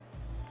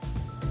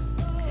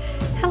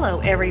Hello,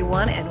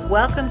 everyone, and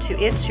welcome to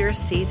It's Your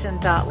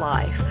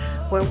Season.life,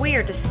 where we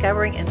are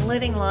discovering and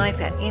living life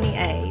at any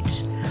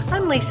age.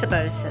 I'm Lisa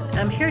Boson.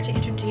 I'm here to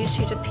introduce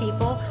you to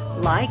people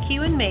like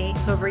you and me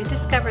who have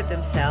rediscovered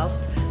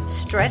themselves,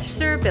 stretched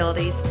their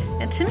abilities,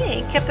 and to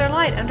me, kept their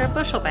light under a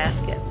bushel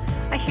basket.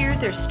 I hear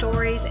their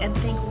stories and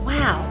think,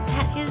 wow,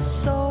 that is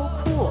so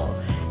cool.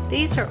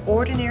 These are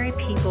ordinary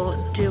people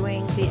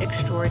doing the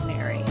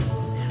extraordinary.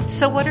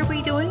 So what are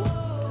we doing?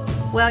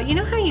 Well, you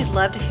know how you'd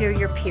love to hear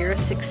your peers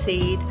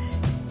succeed?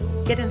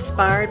 Get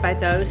inspired by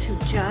those who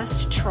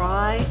just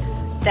try?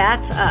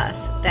 That's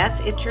us.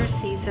 That's It's Your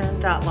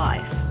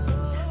Season.life.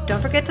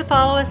 Don't forget to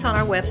follow us on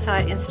our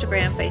website,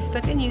 Instagram,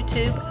 Facebook, and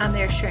YouTube. I'm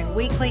there sharing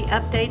weekly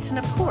updates and,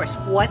 of course,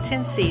 what's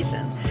in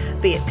season,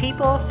 be it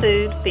people,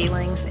 food,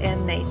 feelings,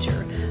 and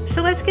nature.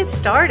 So let's get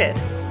started.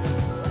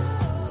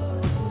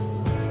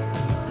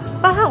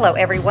 Well, hello,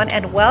 everyone,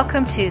 and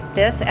welcome to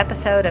this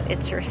episode of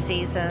It's Your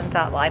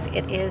Season.life.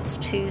 It is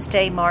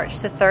Tuesday, March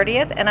the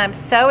 30th, and I'm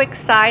so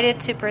excited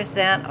to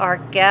present our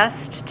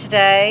guest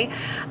today.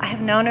 I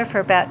have known her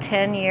for about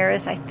 10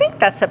 years. I think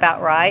that's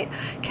about right.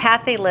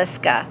 Cathy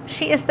Liska.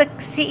 She is the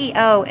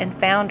CEO and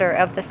founder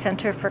of the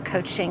Center for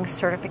Coaching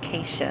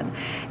Certification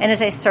and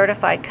is a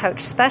certified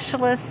coach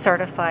specialist,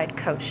 certified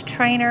coach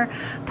trainer,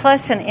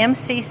 plus an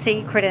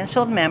MCC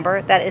credentialed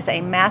member that is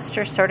a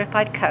master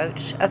certified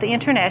coach of the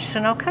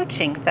International Coaching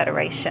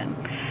Federation.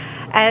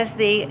 As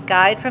the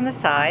guide from the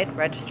side,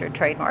 registered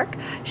trademark,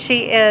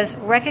 she is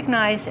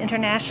recognized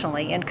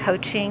internationally in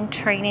coaching,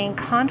 training,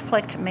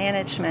 conflict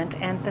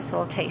management, and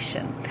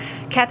facilitation.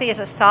 Cathy is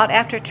a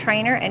sought-after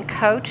trainer and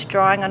coach,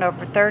 drawing on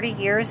over 30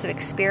 years of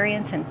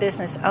experience in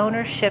business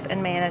ownership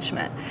and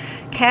management.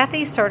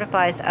 Cathy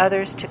certifies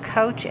others to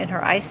coach in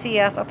her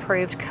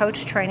ICF-approved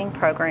coach training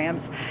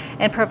programs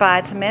and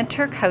provides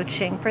mentor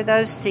coaching for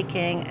those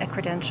seeking a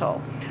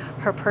credential.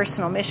 Her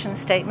personal mission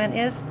statement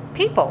is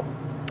people.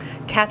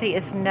 Cathy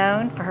is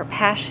known for her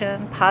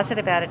passion,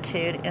 positive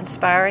attitude,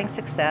 inspiring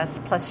success,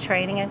 plus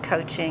training and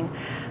coaching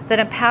that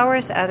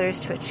empowers others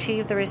to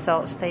achieve the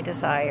results they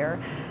desire.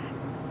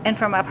 And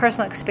from my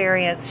personal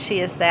experience,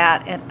 she is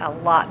that and a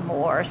lot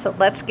more. So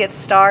let's get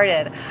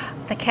started.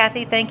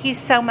 Cathy, thank you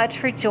so much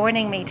for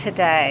joining me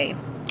today.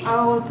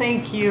 Oh,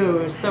 thank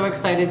you. So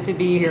excited to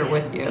be here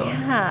with you.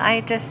 Yeah, I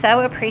just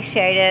so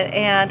appreciate it.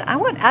 And I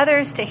want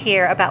others to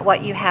hear about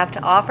what you have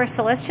to offer.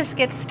 So let's just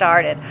get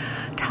started.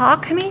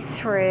 Talk me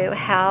through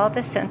how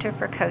the Center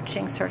for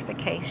Coaching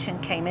Certification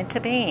came into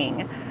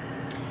being.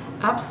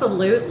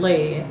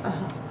 Absolutely.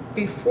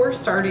 Before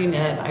starting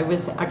it, I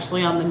was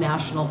actually on the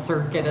national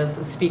circuit as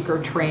a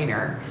speaker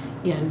trainer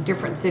in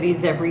different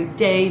cities every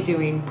day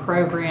doing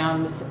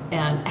programs,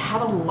 and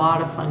had a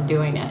lot of fun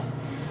doing it.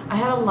 I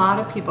had a lot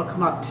of people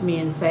come up to me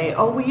and say,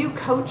 oh, will you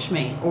coach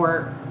me?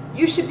 Or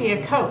you should be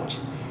a coach.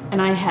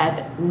 And I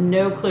had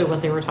no clue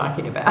what they were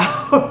talking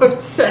about.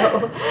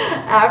 So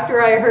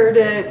after I heard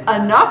it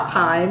enough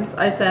times,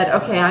 I said,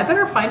 okay, I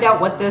better find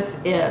out what this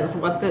is,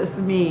 what this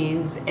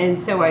means. And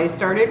so I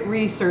started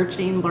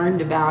researching,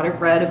 learned about it,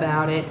 read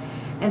about it,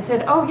 and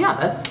said, oh yeah,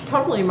 that's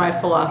totally my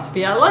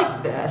philosophy. I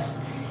like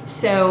this.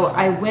 So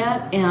I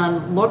went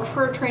and looked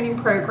for a training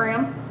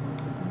program,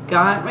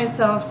 got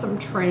myself some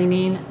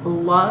training,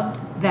 loved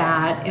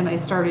that, and I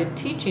started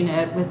teaching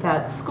it with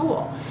that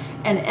school.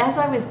 And as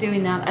I was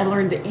doing that, I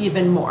learned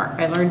even more.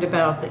 I learned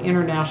about the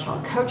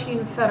International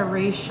Coaching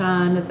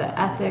Federation, the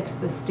ethics,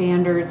 the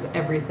standards,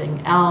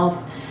 everything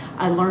else.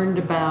 I learned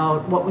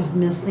about what was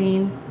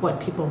missing,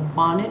 what people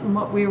wanted, and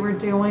what we were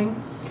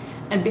doing.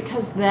 And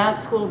because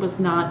that school was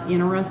not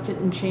interested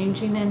in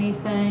changing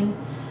anything,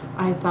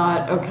 I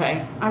thought,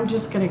 okay, I'm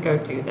just going to go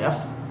do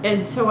this.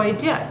 And so I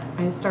did.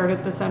 I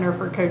started the Center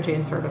for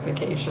Coaching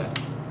Certification.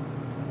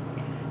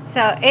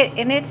 So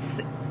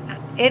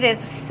it is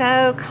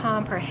so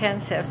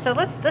comprehensive. So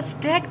let's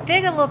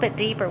dig a little bit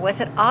deeper.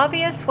 Was it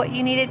obvious what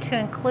you needed to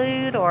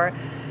include, or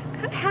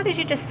how did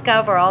you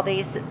discover all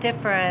these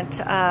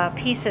different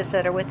pieces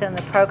that are within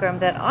the program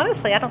that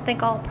honestly I don't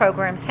think all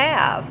programs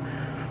have?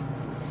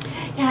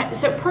 Yeah,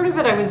 so part of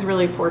it I was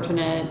really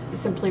fortunate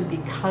simply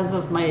because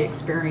of my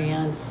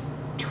experience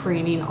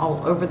training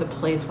all over the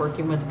place,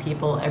 working with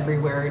people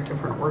everywhere,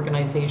 different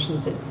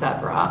organizations,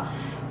 etc.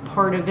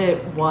 Part of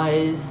it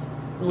was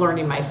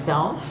learning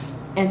myself.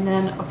 And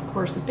then, of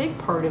course, a big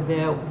part of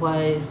it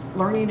was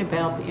learning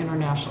about the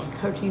International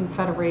Coaching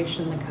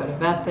Federation, the Code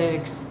of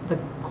Ethics, the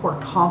core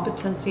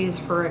competencies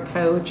for a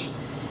coach,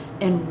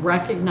 and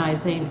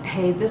recognizing,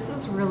 hey, this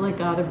has really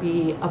got to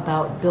be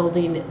about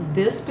building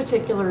this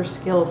particular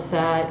skill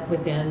set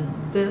within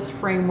this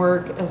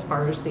framework as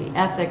far as the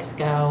ethics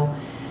go,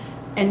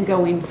 and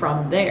going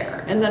from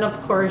there. And then, of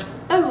course,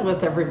 as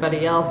with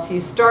everybody else,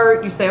 you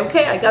say,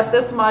 okay, I got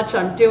this much,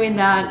 I'm doing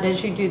that. And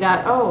as you do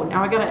that, oh,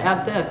 now I got to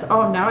add this.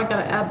 Oh, now I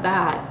got to add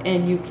that.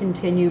 And you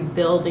continue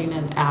building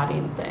and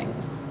adding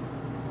things.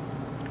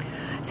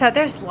 So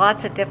there's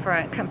lots of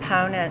different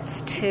components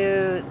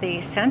to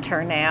the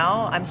center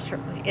now. I'm sure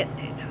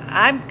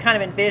I'm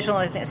kind of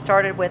visualizing it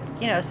started with,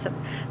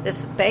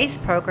 this base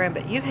program,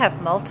 but you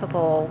have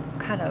multiple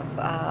kind of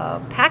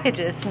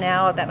packages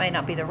now. That may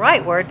not be the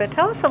right word, but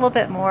tell us a little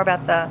bit more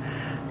about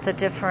the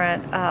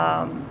different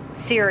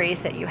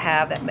series that you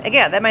have.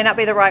 That may not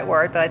be the right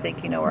word, but I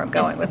think you know where I'm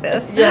going with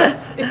this.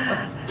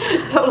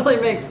 Yes, totally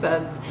makes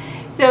sense.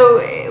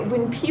 So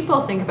when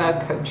people think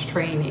about coach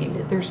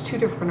training, there's two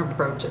different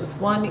approaches.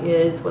 One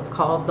is what's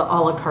called the a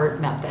la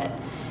carte method.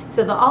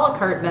 So the a la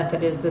carte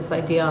method is this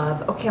idea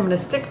of, okay, I'm going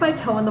to stick my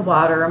toe in the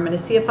water, I'm going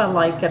to see if I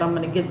like it, I'm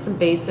going to get some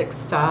basic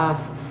stuff,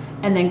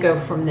 and then go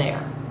from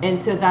there. And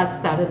so that's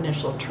that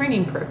initial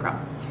training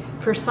program.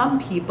 For some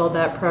people,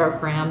 that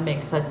program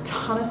makes a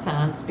ton of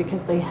sense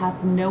because they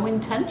have no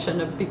intention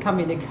of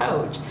becoming a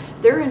coach.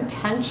 Their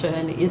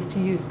intention is to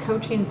use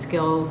coaching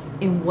skills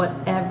in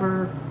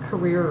whatever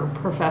career or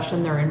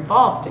profession they're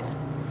involved in.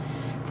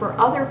 For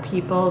other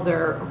people,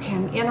 they're, okay,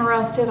 I'm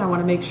interested, I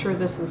want to make sure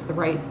this is the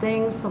right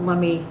thing, so let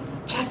me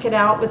check it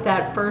out with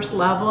that first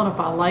level, and if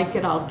I like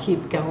it, I'll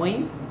keep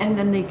going, and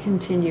then they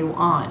continue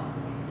on.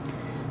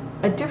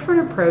 A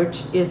different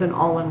approach is an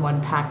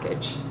all-in-one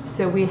package.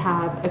 So we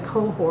have a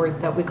cohort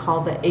that we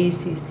call the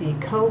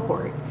ACC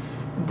cohort.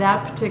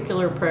 That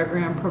particular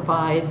program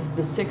provides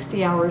the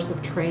 60 hours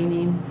of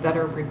training that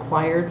are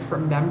required for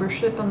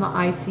membership in the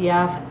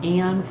ICF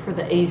and for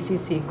the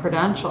ACC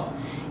credential.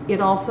 It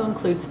also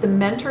includes the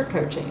mentor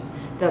coaching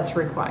that's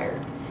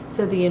required.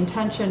 So the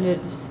intention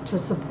is to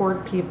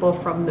support people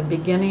from the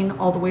beginning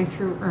all the way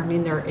through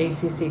earning their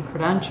ACC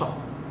credential.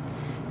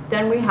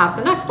 Then we have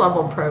the next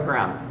level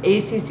program,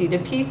 ACC to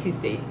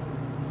PCC.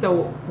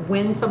 So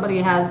when somebody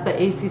has the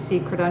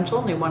ACC credential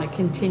and they want to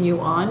continue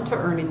on to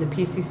earning the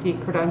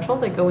PCC credential,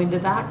 they go into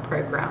that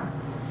program.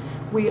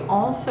 We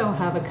also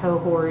have a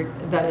cohort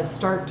that is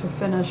start to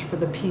finish for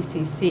the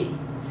PCC,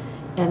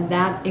 and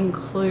that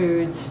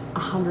includes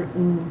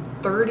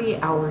 130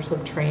 hours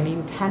of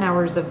training, 10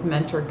 hours of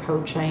mentor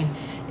coaching.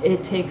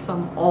 It takes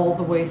them all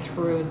the way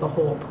through the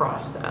whole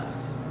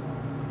process.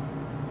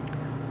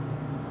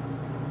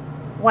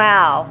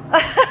 Wow.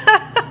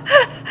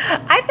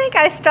 I think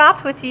I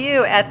stopped with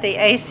you at the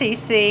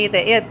ACC,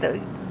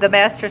 the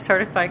Master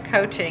Certified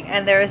Coaching,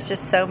 and there is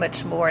just so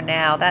much more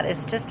now. That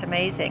is just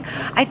amazing.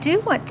 I do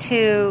want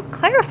to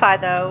clarify,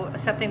 though,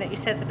 something that you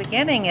said at the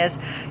beginning is,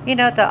 the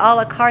a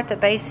la carte, the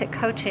basic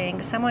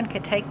coaching, someone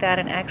could take that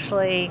and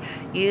actually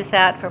use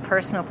that for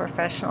personal,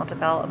 professional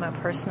development,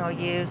 personal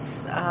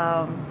use,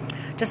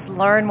 just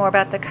learn more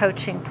about the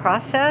coaching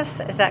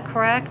process. Is that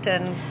correct?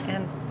 And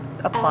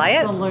apply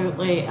it?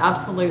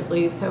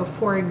 Absolutely. So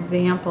for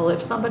example,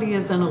 if somebody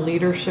is in a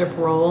leadership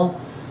role,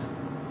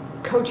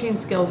 coaching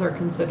skills are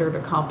considered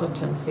a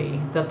competency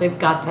that they've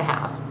got to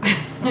have.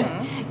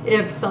 Mm-hmm.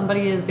 If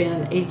somebody is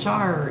in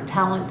HR,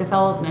 talent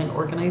development,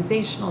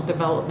 organizational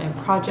development,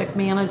 project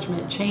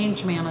management,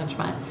 change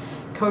management,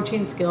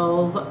 coaching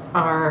skills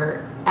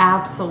are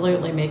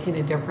absolutely making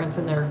a difference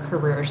in their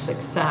career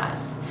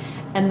success.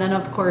 And then,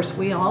 of course,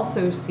 we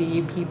also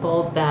see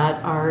people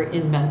that are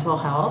in mental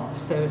health,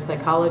 so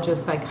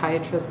psychologists,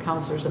 psychiatrists,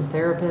 counselors, and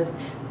therapists.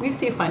 We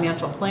see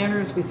financial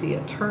planners, we see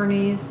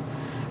attorneys,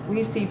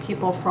 we see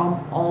people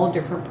from all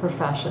different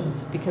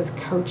professions because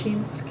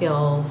coaching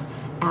skills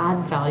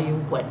add value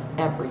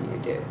whatever you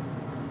do.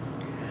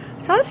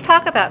 So let's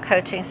talk about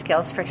coaching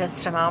skills for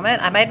just a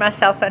moment. I made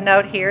myself a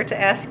note here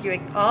to ask you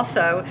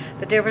also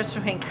the difference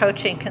between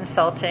coaching,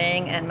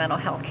 consulting, and mental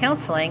health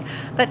counseling.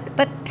 But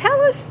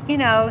tell us,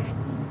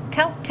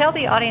 tell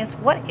the audience,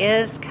 what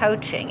is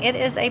coaching? It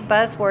is a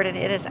buzzword and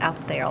it is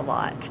out there a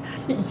lot.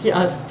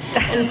 Yes,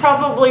 and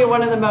probably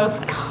one of the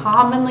most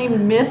commonly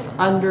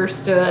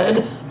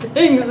misunderstood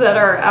things that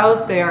are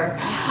out there.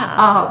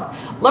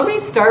 Yeah. Let me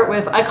start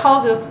with, I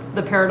call this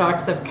the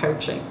paradox of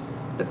coaching.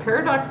 The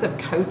paradox of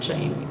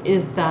coaching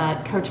is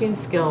that coaching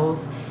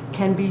skills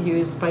can be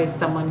used by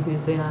someone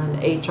who's in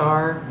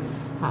HR,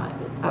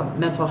 a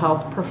mental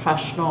health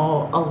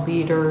professional, a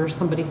leader,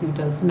 somebody who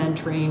does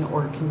mentoring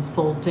or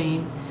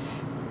consulting,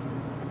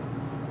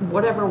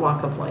 whatever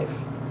walk of life.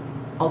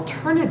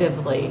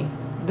 Alternatively,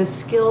 the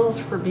skills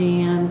for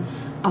being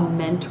a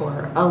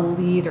mentor, a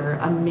leader,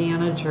 a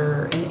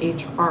manager, an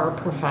HR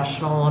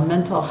professional, a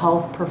mental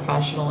health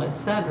professional,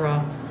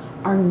 etc.,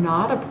 are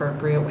not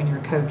appropriate when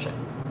you're coaching.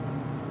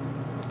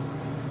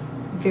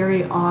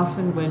 Very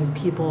often when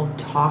people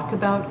talk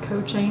about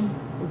coaching,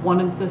 one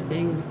of the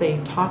things they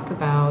talk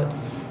about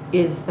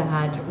is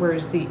that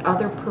whereas the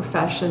other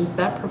professions,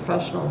 that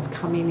professional is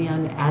coming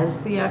in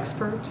as the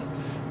expert,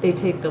 they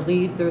take the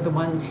lead, they're the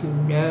ones who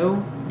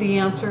know the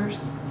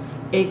answers.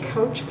 A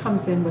coach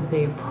comes in with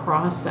a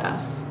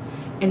process,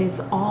 and it's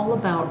all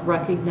about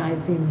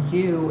recognizing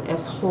you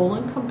as whole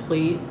and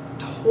complete,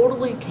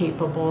 totally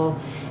capable,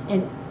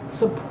 and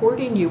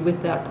supporting you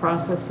with that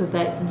process so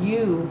that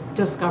you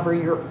discover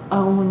your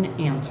own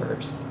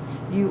answers.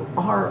 You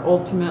are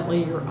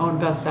ultimately your own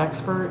best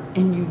expert,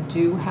 and you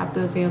do have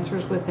those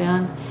answers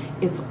within.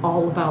 It's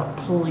all about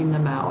pulling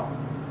them out.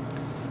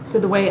 So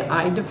the way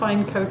I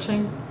define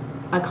coaching,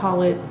 I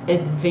call it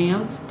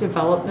advanced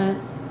development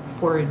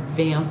for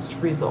advanced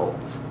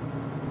results.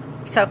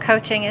 So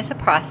coaching is a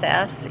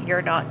process.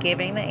 You're not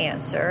giving the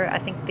answer. I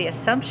think the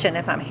assumption,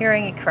 if I'm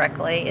hearing you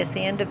correctly, is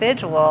the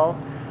individual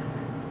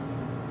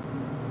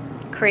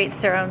creates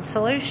their own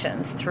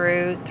solutions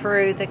through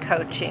the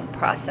coaching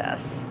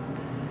process.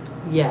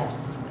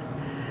 Yes.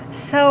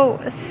 So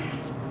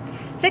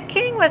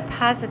sticking with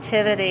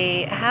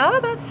positivity, how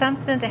about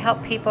something to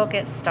help people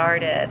get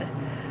started?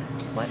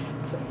 What?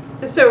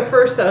 So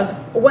first,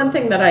 one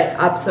thing that I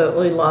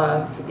absolutely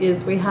love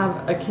is we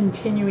have a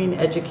continuing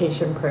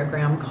education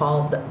program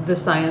called The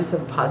Science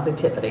of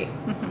Positivity.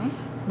 Mm-hmm.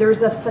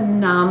 There's a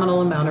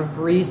phenomenal amount of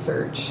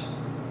research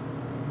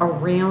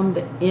around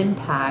the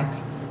impact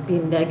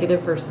being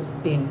negative versus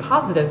being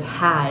positive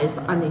has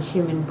on the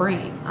human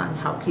brain, on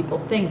how people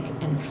think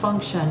and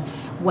function,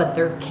 what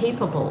they're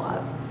capable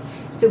of.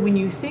 So when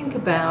you think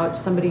about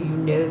somebody you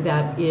know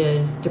that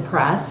is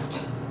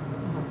depressed,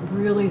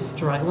 really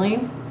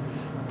struggling,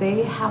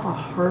 they have a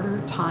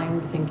harder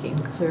time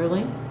thinking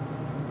clearly.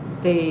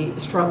 They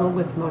struggle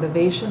with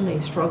motivation. They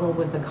struggle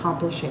with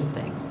accomplishing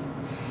things.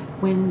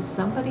 When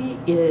somebody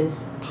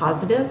is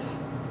positive,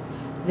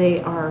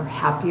 they are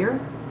happier.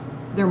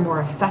 They're more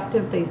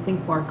effective. They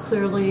think more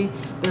clearly.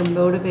 They're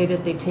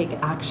motivated. They take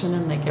action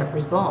and they get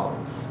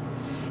results.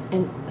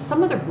 And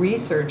some of the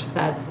research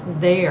that's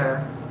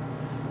there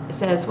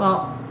says,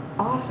 well,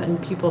 often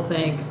people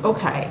think,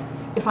 okay,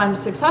 if I'm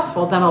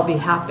successful, then I'll be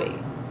happy.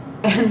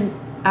 And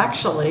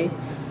actually,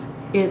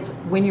 it's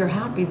when you're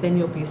happy, then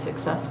you'll be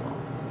successful.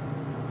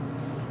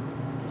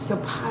 So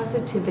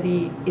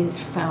positivity is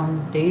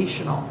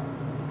foundational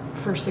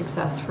for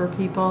success for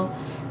people,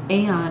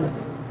 and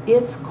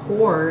it's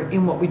core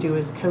in what we do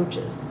as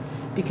coaches,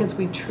 because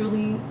we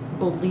truly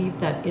believe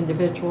that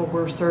individual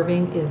we're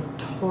serving is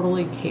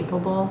totally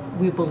capable.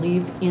 We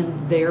believe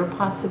in their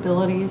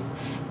possibilities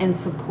and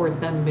support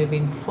them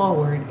moving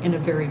forward in a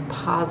very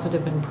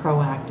positive and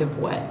proactive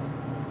way.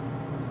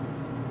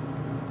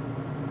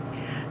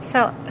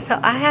 So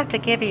I have to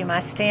give you my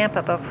stamp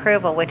of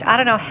approval, which I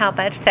don't know how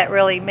much that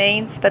really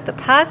means, but the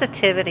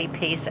positivity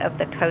piece of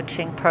the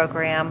coaching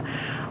program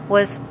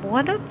was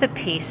one of the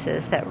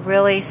pieces that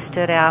really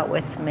stood out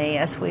with me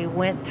as we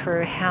went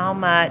through how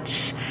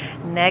much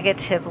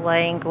negative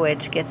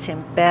language gets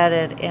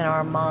embedded in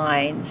our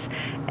minds,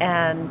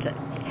 and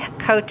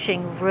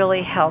coaching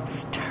really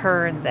helps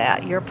turn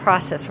that. Your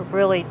process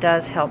really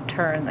does help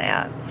turn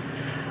that.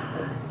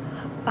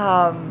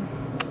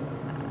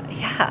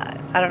 Yeah,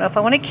 I don't know if I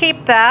want to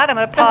keep that. I'm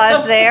going to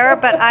pause there,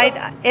 but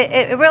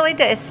it really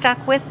did. It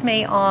stuck with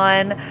me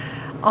on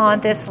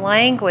this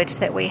language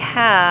that we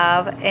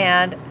have,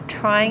 and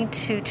trying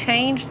to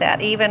change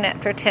that. Even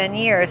after 10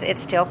 years, it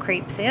still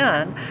creeps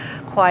in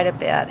quite a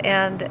bit,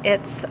 and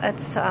it's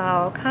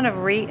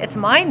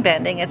mind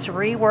bending. It's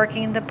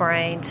reworking the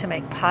brain to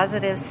make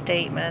positive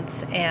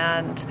statements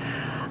and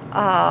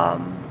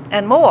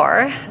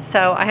more.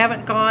 So I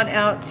haven't gone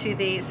out to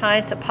the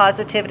Science of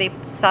Positivity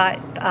site,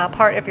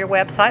 part of your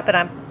website, but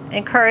I'm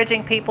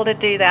encouraging people to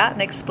do that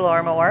and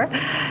explore more.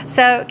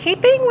 So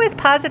keeping with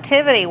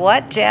positivity,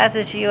 what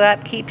jazzes you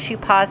up, keeps you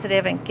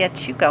positive, and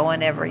gets you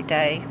going every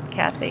day,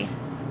 Cathy?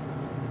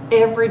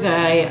 Every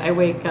day I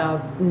wake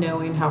up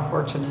knowing how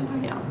fortunate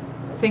I am.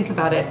 Think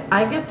about it.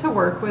 I get to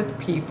work with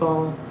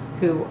people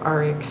who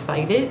are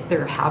excited,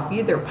 they're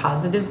happy, they're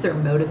positive, they're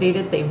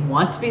motivated, they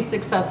want to be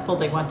successful,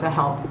 they want to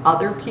help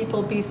other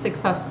people be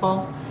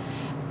successful.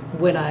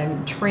 When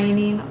I'm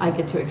training, I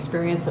get to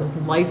experience those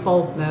light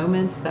bulb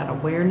moments, that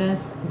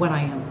awareness. When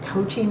I am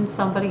coaching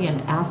somebody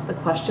and ask the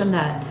question,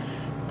 that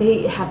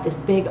they have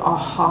this big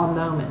aha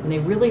moment and they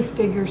really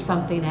figure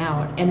something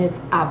out, and it's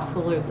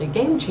absolutely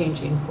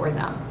game-changing for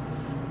them.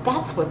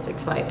 That's what's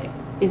exciting,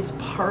 is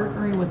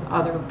partnering with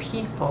other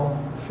people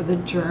for the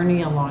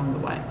journey along the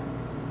way.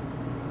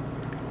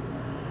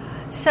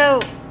 So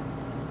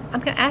I'm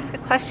going to ask a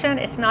question.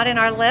 It's not in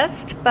our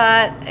list,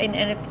 but and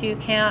if you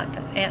can't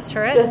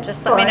answer it, That's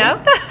just fine. let me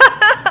know.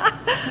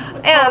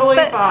 Totally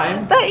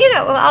fine. But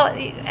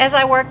as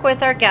I work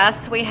with our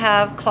guests, we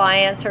have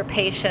clients or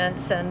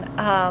patients, and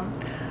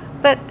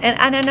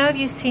I know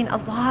you've seen a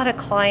lot of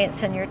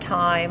clients in your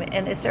time.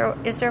 And is there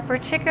a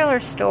particular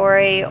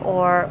story,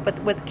 or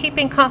with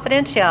keeping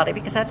confidentiality,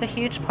 because that's a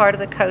huge part of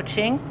the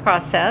coaching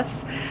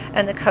process,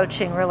 and the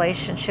coaching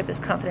relationship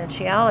is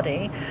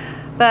confidentiality.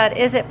 But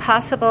is it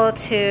possible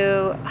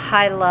to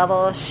high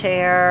level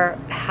share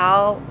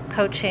how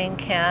coaching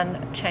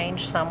can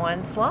change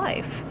someone's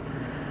life?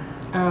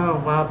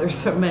 Oh, wow, there's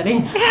so many.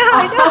 Yeah,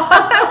 I know.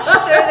 I'm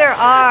sure there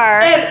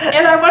are.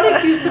 And I want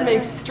to do some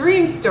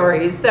extreme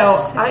stories. So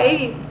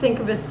I think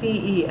of a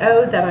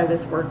CEO that I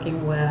was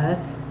working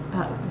with,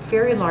 a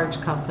very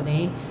large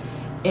company,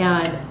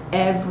 and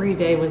every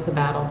day was a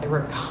battle. They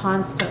were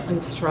constantly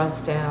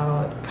stressed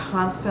out,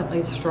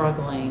 constantly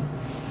struggling.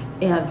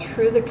 And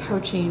through the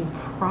coaching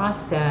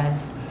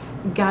process,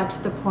 got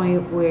to the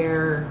point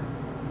where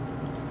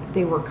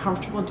they were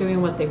comfortable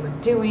doing what they were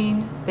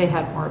doing, they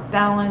had more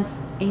balance,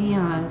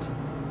 and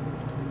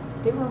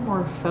they were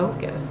more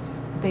focused.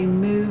 They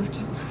moved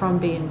from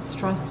being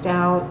stressed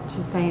out to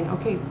saying,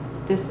 okay,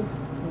 this is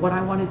what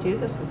I want to do,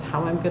 this is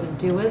how I'm going to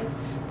do it.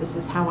 This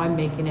is how I'm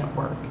making it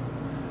work.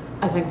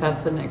 I think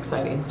that's an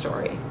exciting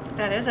story.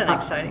 That is an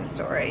exciting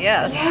story,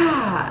 yes.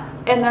 Yeah.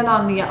 And then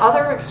on the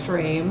other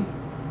extreme,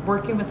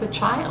 working with a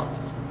child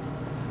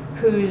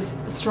who's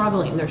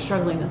struggling. They're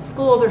struggling at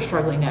school, they're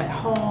struggling at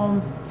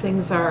home.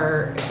 Things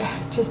are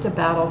just a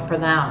battle for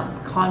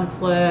them.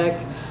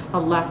 Conflict, a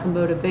lack of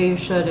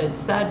motivation,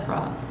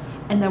 etc.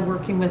 And then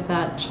working with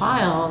that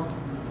child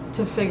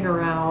to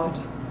figure out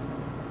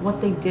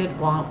what they did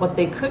want, what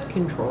they could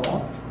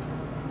control,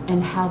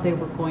 and how they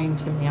were going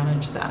to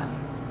manage that.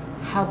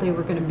 How they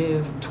were going to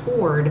move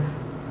toward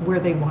where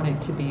they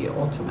wanted to be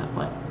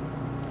ultimately.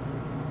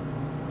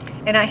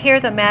 And I hear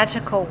the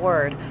magical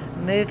word,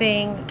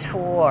 moving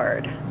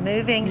toward.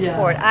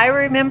 I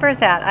remember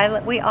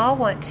that. We all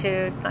want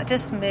to not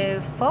just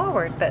move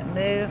forward, but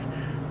move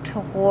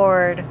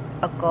toward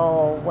a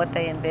goal, what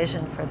they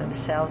envision for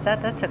themselves.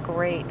 That's a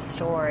great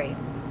story.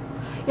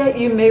 Yeah,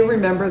 you may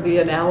remember the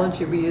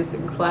analogy we used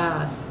in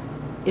class.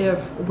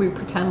 If we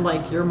pretend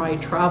like you're my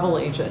travel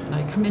agent and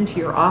I come into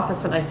your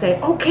office and I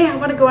say, okay, I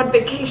want to go on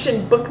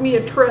vacation, book me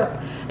a trip.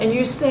 And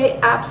you say,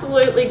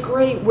 absolutely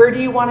great, where do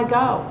you want to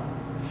go?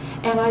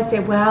 And I say,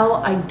 well,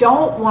 I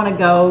don't want to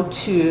go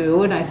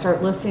to, and I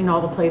start listing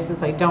all the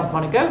places I don't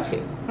want to go to.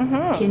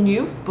 Mm-hmm. Can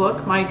you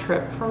book my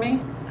trip for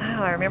me?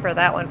 Oh, I remember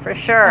that one for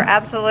sure.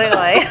 Absolutely.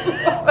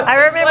 I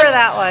remember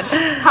that one.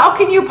 How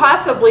can you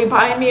possibly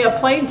buy me a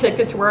plane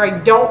ticket to where I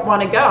don't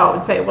want to go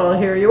and say, well,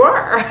 here you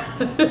are.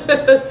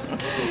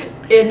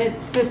 And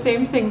it's the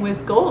same thing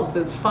with goals.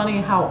 It's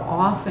funny how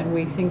often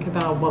we think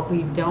about what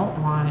we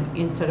don't want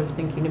instead of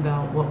thinking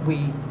about what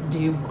we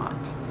do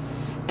want.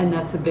 And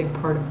that's a big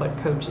part of what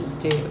coaches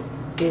do,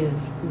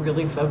 is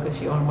really focus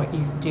you on what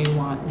you do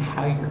want and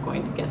how you're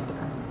going to get there.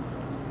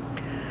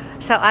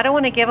 So I don't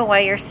want to give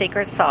away your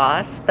secret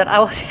sauce, but I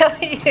will tell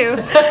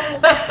you,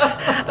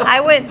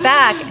 I went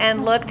back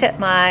and looked at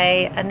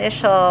my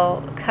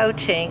initial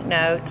coaching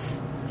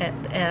notes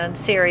and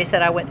series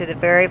that I went through the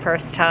very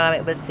first time.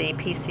 It was the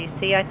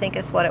PCC, I think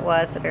is what it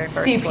was, the very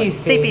first one.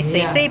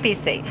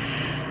 CPC.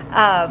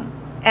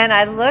 And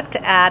I looked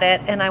at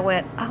it and I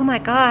went, oh my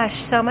gosh,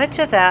 so much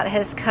of that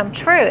has come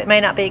true. It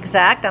may not be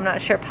exact. I'm not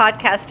sure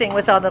podcasting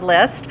was on the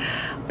list,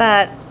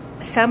 but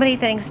so many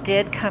things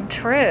did come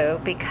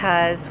true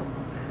because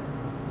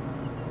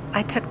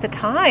I took the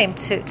time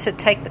to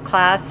take the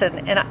class,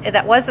 and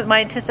that wasn't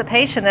my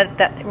anticipation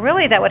that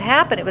really that would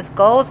happen. It was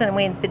goals, and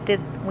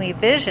we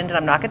visioned, and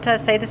I'm not going to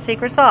say the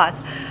secret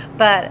sauce,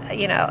 but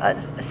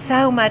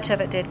so much of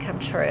it did come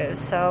true.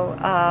 So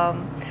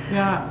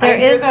yeah, I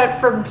hear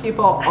that from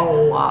people a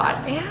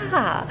lot.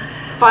 Yeah.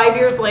 5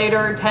 years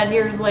later, 10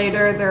 years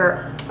later,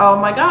 they're, oh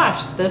my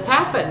gosh, this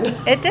happened.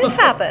 It did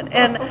happen,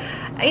 and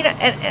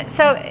and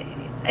so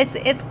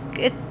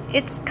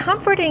it's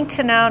comforting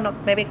to know.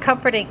 Maybe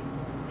comforting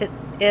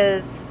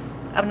is,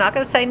 I'm not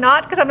going to say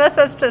not because I'm not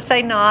supposed to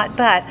say not,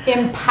 but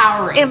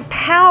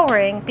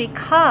empowering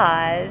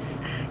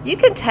because you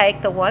can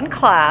take the one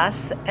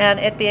class and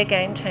it be a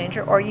game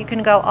changer, or you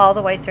can go all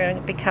the way through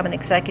and become an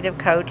executive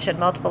coach and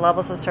multiple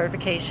levels of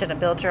certification and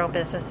build your own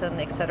business and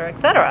et cetera, et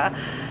cetera.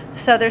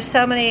 So there's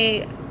so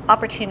many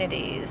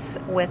opportunities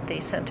with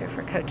the Center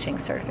for Coaching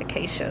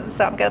Certifications.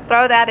 So I'm going to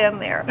throw that in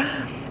there.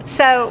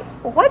 So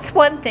what's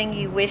one thing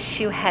you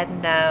wish you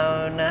had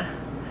known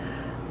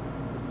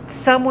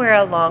somewhere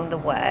along the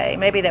way?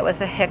 Maybe that was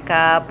a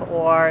hiccup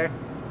or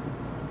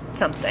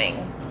something.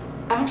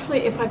 Actually,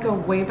 if I go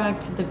way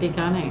back to the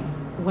beginning,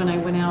 when I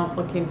went out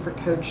looking for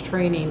coach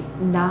training,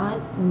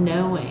 not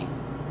knowing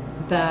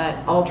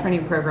that all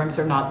training programs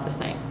are not the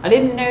same. I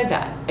didn't know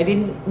that. I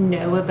didn't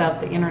know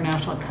about the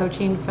International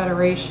Coaching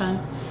Federation,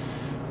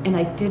 and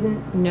I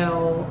didn't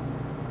know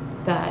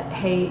that,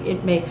 hey,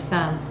 it makes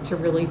sense to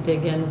really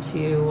dig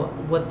into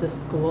what the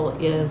school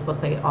is,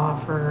 what they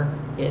offer,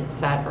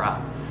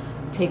 etc.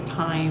 Take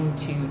time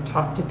to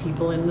talk to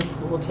people in the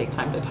school, take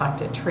time to talk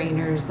to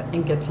trainers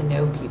and get to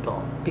know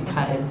people,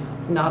 because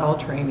not all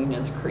training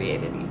is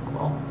created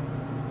equal.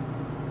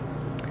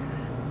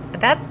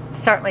 That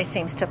certainly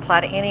seems to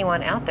apply to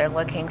anyone out there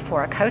looking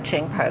for a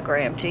coaching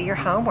program. Do your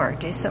homework,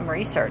 do some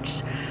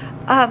research.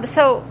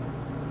 So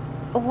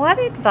what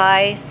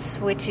advice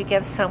would you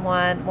give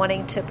someone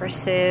wanting to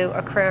pursue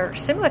a career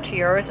similar to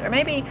yours, or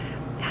maybe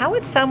how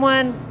would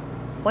someone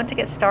want to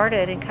get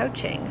started in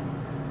coaching?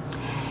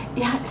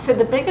 Yeah, so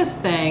the biggest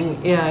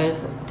thing is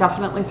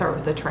definitely start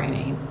with the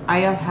training. I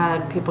have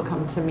had people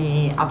come to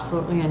me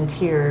absolutely in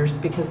tears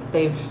because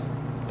they've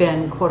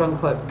been quote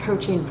unquote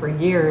coaching for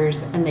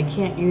years and they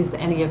can't use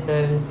any of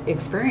those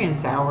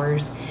experience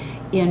hours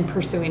in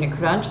pursuing a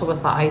credential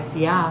with the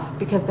ICF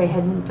because they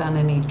hadn't done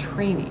any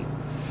training.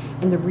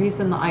 And the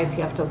reason the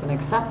ICF doesn't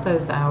accept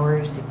those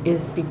hours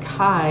is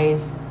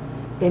because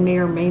they may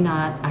or may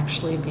not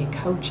actually be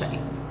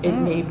coaching. It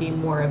may be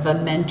more of a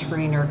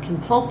mentoring or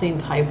consulting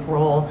type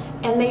role,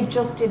 and they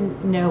just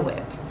didn't know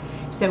it.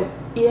 So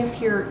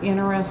if you're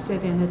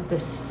interested in it, the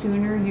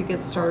sooner you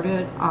get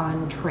started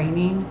on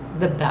training,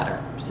 the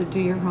better. So do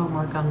your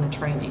homework on the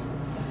training.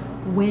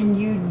 When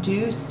you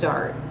do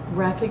start,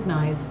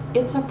 recognize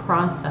it's a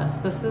process.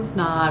 This is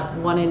not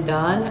one and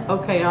done.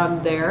 Okay,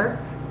 I'm there.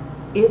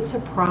 It's a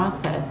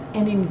process,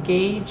 and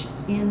engage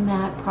in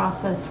that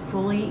process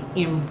fully,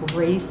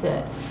 embrace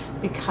it,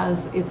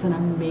 because it's an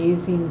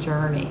amazing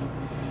journey.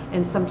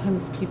 And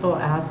sometimes people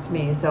ask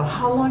me, so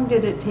how long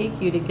did it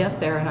take you to get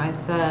there? And I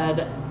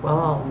said, well,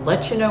 I'll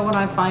let you know when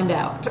I find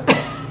out.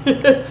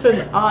 It's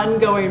an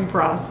ongoing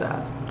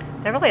process.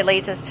 That really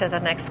leads us to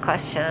the next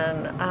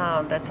question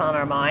that's on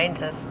our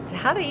minds is,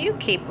 how do you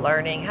keep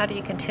learning? How do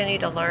you continue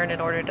to learn in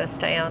order to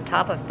stay on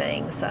top of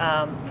things?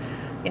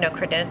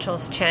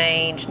 Credentials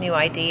change, new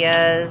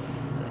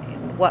ideas,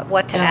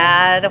 what to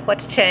add, what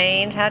to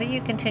change. How do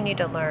you continue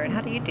to learn? How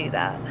do you do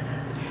that?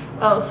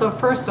 Well, so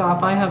first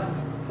off, I have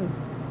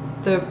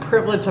the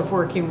privilege of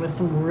working with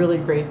some really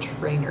great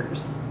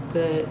trainers.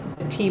 The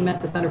team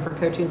at the Center for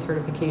Coaching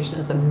Certification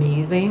is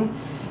amazing,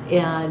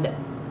 and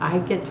I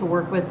get to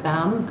work with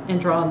them and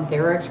draw on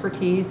their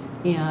expertise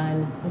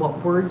in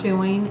what we're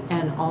doing,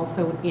 and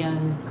also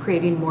in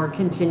creating more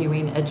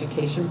continuing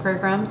education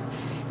programs.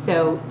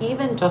 So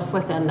even just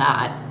within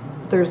that,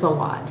 there's a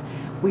lot.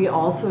 We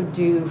also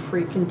do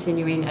free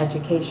continuing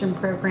education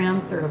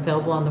programs. They're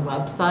available on the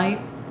website.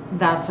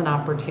 That's an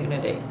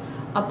opportunity.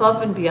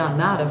 Above and beyond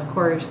that, of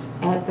course,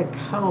 as a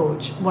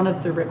coach, one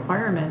of the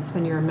requirements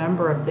when you're a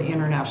member of the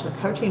International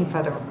Coaching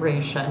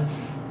Federation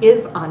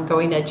is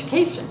ongoing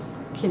education,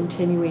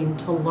 continuing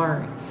to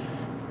learn.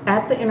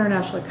 At the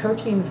International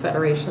Coaching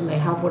Federation, they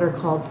have what are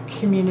called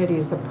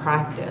communities of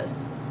practice.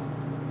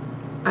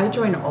 I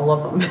join all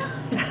of them.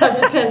 I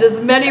attend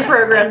as many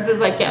programs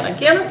as I can. I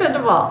can't attend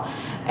them all.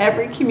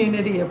 Every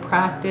community of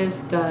practice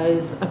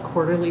does a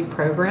quarterly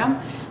program.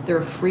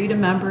 They're free to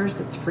members.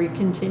 It's free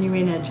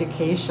continuing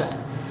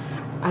education.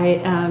 I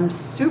am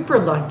super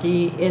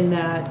lucky in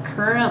that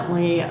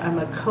currently I'm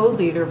a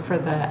co-leader for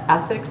the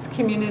ethics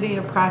community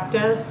of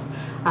practice.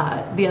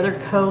 The other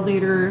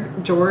co-leader,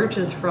 George,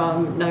 is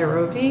from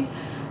Nairobi.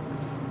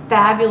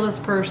 Fabulous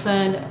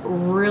person,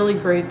 really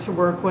great to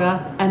work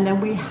with. And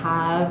then we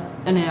have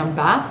an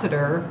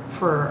ambassador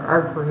for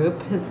our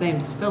group. His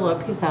name's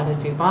Philip. He's out of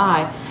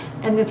Dubai.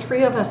 And the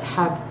three of us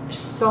have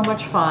so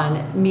much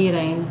fun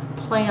meeting,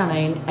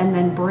 planning, and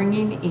then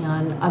bringing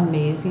in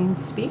amazing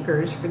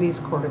speakers for these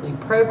quarterly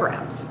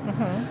programs.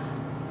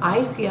 Mm-hmm.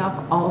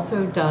 ICF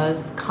also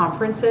does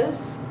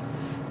conferences.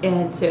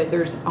 And so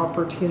there's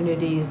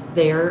opportunities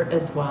there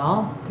as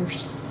well.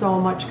 There's so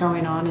much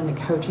going on in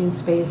the coaching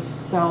space,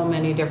 so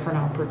many different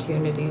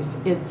opportunities.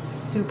 It's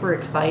super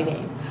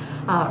exciting.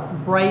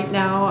 Right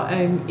now,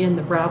 I'm in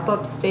the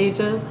wrap-up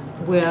stages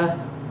with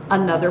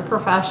another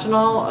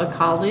professional, a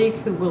colleague,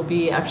 who will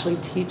be actually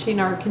teaching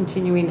our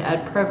continuing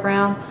ed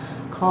program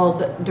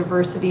called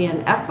Diversity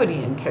and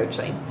Equity in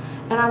Coaching.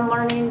 And I'm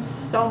learning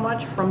so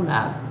much from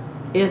them.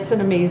 It's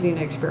an amazing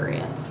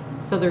experience.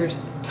 So there's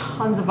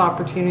tons of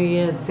opportunity.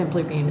 It's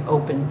simply being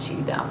open to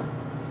them.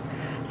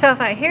 So if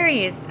I hear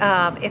you,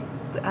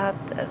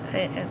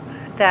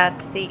 that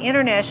the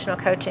International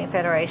Coaching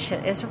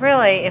Federation is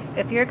really,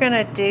 if you're going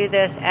to do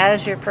this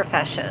as your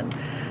profession,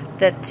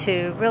 that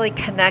to really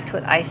connect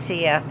with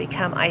ICF,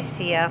 become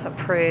ICF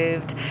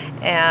approved,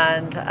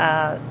 and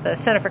the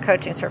Center for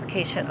Coaching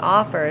Certification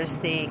offers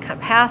the kind of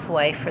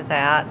pathway for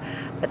that,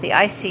 but the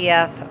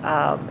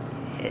ICF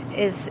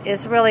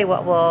is really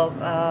what will...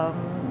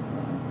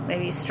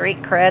 maybe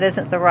street cred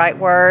isn't the right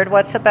word.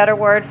 What's a better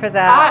word for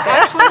that?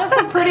 Actually,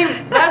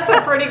 that's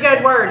a pretty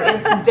good word.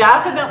 It's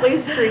definitely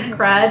street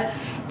cred.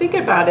 Think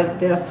about it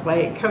this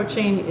way.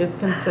 Coaching is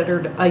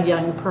considered a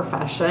young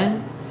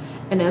profession.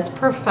 And as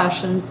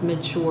professions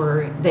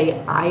mature, they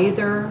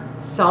either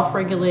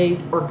self-regulate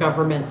or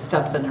government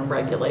steps in and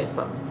regulates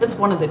them. It's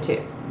one of the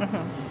two.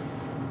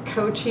 Mm-hmm.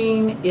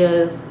 Coaching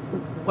is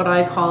what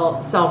I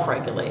call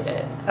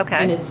self-regulated. Okay.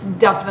 And it's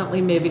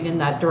definitely moving in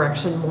that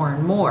direction more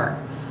and more.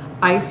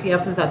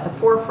 ICF is at the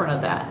forefront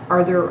of that.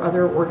 Are there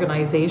other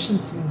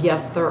organizations?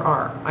 Yes, there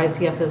are.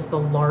 ICF is the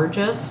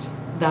largest.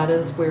 That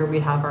is where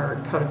we have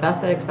our code of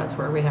ethics. That's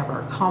where we have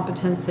our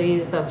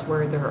competencies. That's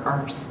where there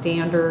are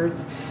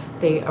standards.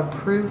 They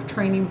approve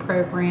training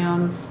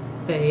programs.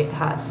 They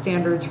have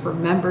standards for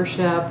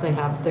membership. They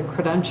have the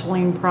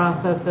credentialing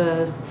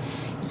processes.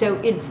 So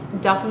it's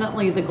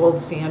definitely the gold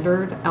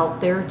standard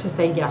out there to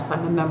say, yes,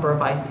 I'm a member of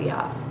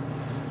ICF.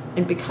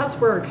 And because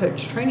we're a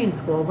coach training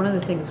school, one of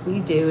the things we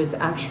do is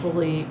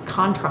actually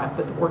contract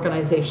with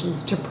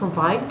organizations to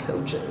provide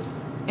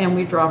coaches, and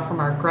we draw from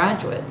our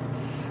graduates.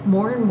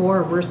 More and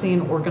more, we're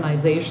seeing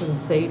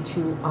organizations say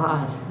to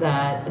us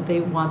that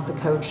they want the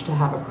coach to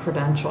have a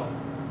credential.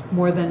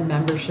 More than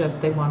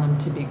membership, they want them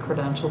to be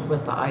credentialed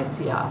with the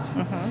ICF.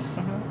 Mm-hmm,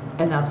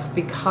 mm-hmm. And that's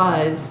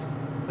because,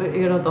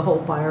 the whole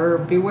buyer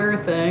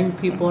beware thing,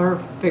 people are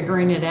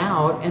figuring it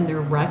out, and they're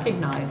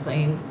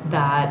recognizing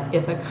that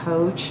if a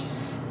coach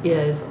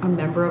is a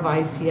member of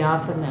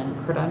ICF and then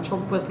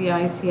credentialed with the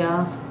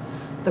ICF,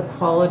 the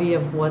quality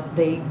of what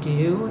they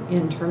do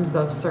in terms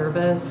of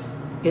service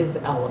is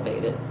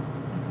elevated.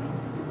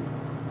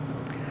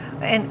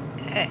 And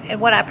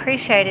and what I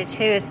appreciated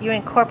too is you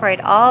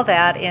incorporate all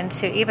that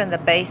into even the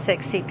basic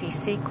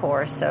CPC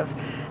course of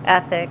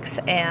ethics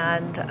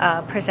and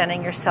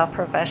presenting yourself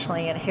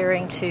professionally,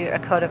 adhering to a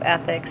code of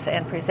ethics,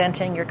 and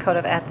presenting your code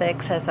of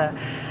ethics as a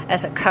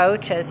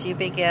coach as you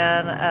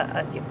begin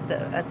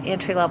an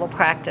entry-level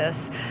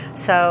practice.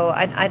 So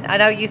I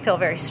know you feel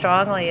very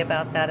strongly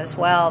about that as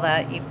well,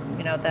 that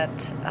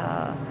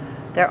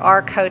there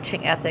are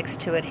coaching ethics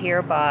to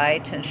adhere by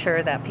to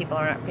ensure that people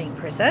are not being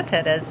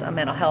presented as a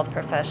mental health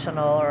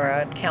professional or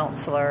a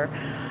counselor.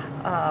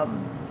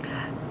 Can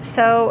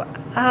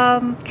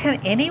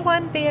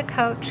anyone be a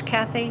coach,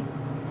 Cathy?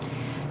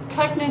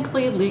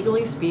 Technically,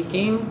 legally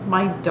speaking,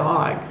 my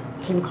dog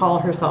can call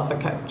herself a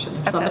coach. And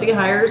if somebody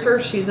hires her,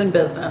 she's in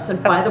business.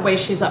 And by the way,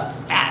 she's a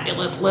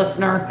fabulous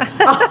listener.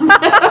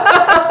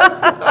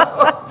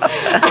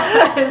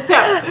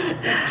 So,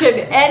 can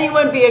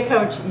anyone be a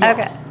coach?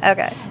 Yes.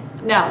 Okay.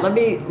 Now, let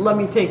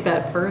me take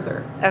that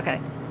further. Okay.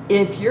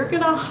 If you're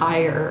going to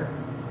hire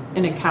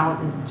an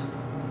accountant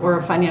or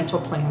a financial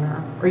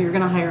planner, or you're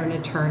going to hire an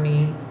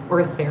attorney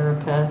or a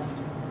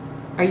therapist,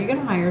 are you going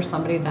to hire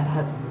somebody that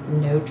has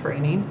no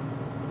training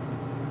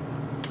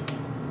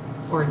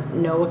or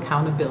no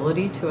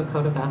accountability to a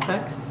code of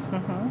ethics?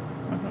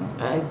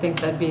 I think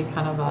that'd be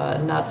kind of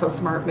a not so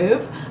smart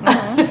move.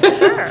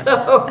 Sure.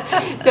 So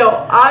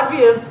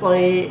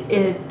obviously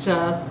it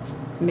just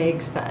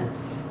makes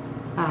sense.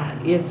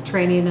 Is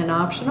training an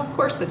option? Of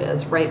course it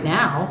is. Right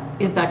now,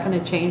 is that going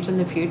to change in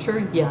the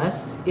future?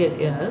 Yes, it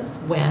is.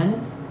 When?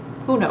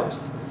 Who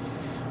knows?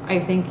 I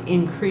think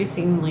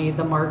increasingly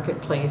the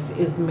marketplace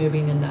is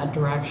moving in that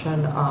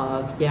direction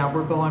of,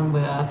 we're going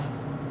with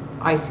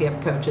ICF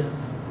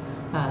coaches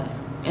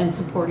and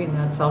supporting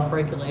that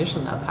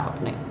self-regulation that's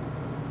happening.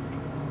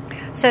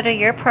 So do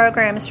your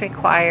programs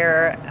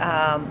require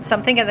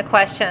something in the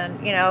question,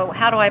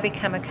 how do I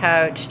become a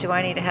coach? Do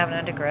I need to have an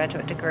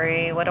undergraduate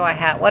degree? What do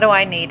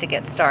I need to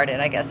get started,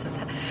 I guess?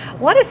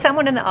 What does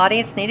someone in the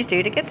audience need to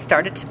do to get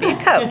started to be a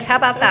coach? How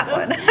about that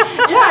one?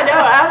 Yeah, no,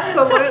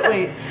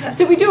 absolutely.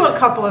 So we do a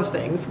couple of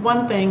things.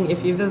 One thing,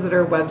 if you visit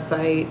our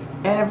website,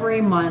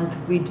 every month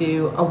we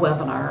do a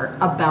webinar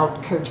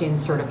about coaching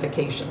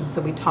certification.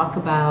 So we talk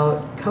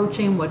about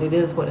coaching, what it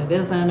is, what it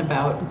isn't,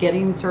 about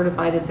getting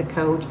certified as a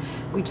coach.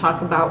 We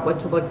talk about what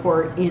to look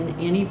for in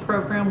any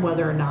program,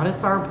 whether or not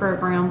it's our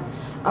program.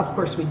 Of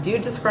course, we do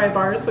describe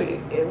ours.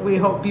 We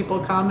hope people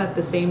come at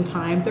the same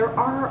time. There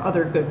are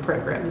other good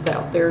programs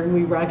out there, and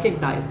we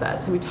recognize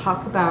that. So we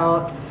talk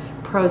about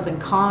pros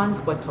and cons,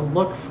 what to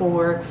look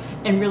for,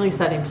 and really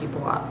setting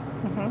people up.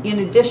 In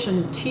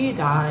addition to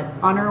that,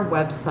 on our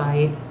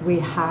website, we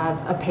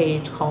have a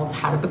page called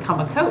How to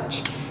Become a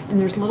Coach. And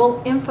there's a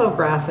little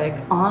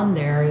infographic on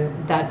there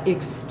that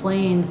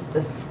explains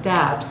the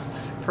steps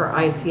for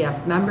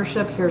ICF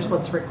membership. Here's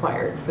what's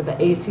required for the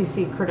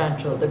ACC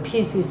credential, the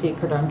PCC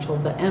credential,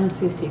 the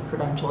MCC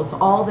credential. It's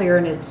all there,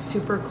 and it's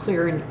super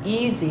clear and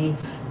easy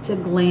to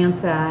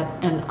glance at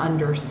and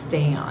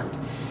understand.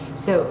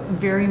 So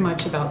very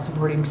much about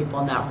supporting people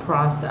in that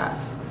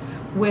process.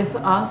 With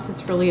us,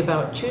 it's really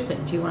about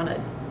choosing. Do you want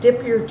to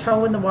dip your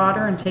toe in the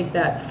water and take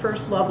that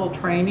first level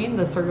training,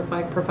 the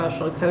Certified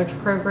Professional Coach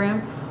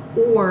program?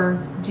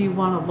 Or do you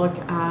want to look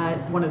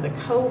at one of the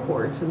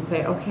cohorts and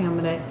say, okay, I'm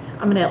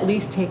gonna at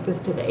least take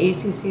this to the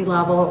ACC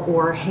level,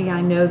 or hey,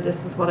 I know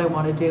this is what I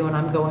want to do and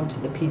I'm going to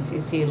the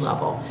PCC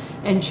level,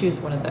 and choose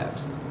one of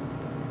those.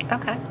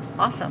 Okay,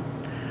 awesome.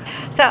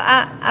 So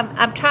I'm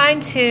not going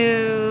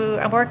to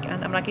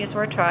use the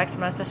word try because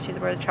I'm not supposed to use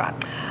the word try.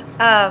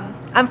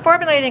 I'm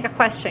formulating a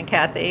question,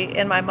 Cathy,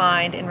 in my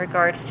mind in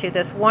regards to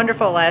this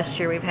wonderful last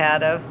year we've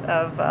had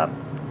of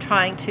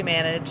trying to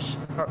manage,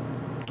 or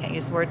can't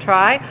use the word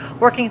try,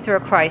 working through a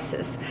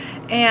crisis.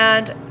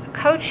 And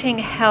coaching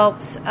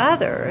helps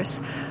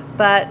others,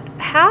 but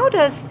how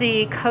does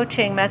the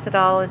coaching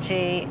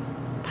methodology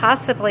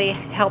possibly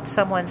help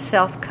someone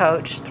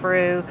self-coach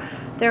through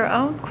their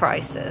own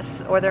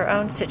crisis or their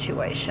own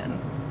situation?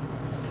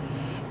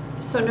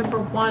 So number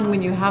one,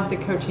 when you have the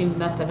coaching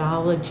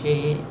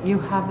methodology, you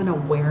have an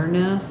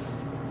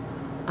awareness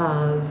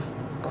of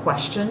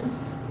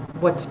questions,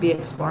 what to be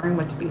exploring,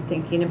 what to be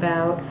thinking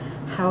about,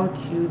 how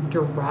to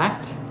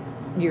direct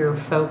your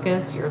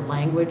focus, your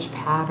language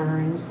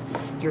patterns,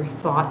 your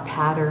thought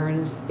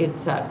patterns,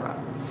 etc.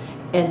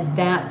 And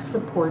that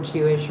supports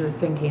you as you're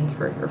thinking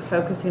through. You're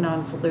focusing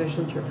on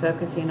solutions, you're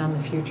focusing on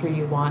the future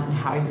you want and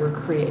how you're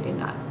creating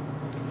that.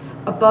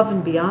 Above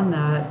and beyond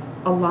that,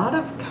 a lot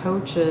of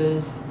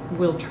coaches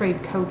will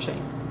trade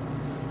coaching.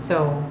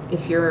 So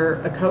if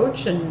you're a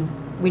coach and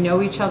we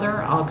know each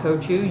other, I'll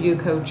coach you, you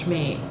coach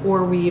me,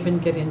 or we even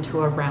get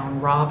into a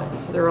round robin.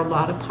 So there are a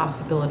lot of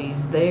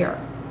possibilities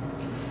there.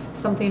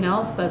 Something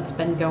else that's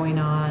been going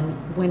on,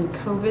 when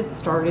COVID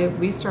started,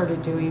 we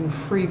started doing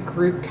free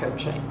group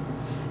coaching.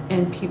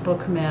 And people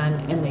come in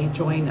and they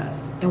join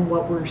us. And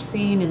what we're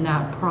seeing in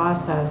that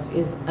process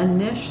is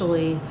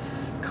initially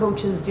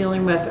coaches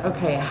dealing with,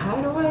 okay,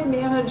 how do I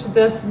manage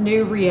this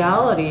new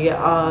reality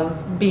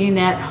of being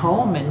at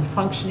home and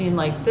functioning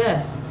like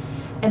this?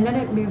 And then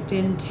it moved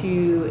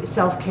into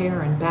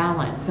self-care and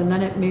balance. And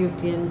then it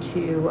moved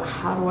into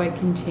how do I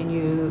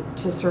continue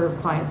to serve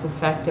clients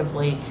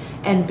effectively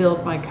and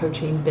build my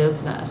coaching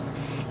business.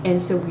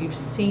 And so we've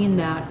seen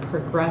that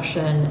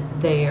progression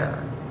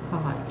there.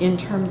 In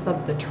terms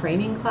of the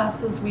training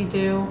classes we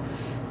do,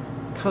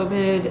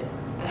 COVID,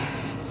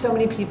 so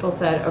many people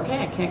said, okay,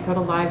 I can't go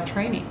to live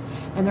training.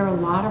 And there are a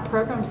lot of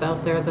programs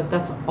out there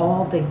that's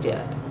all they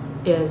did,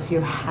 is you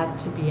had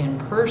to be in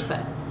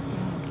person.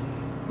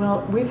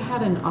 Well, we've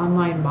had an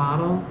online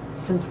model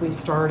since we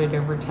started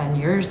over 10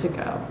 years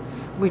ago,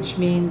 which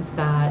means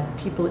that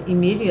people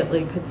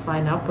immediately could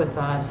sign up with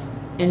us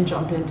and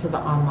jump into the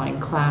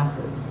online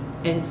classes.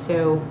 And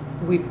so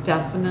we've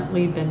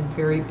definitely been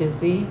very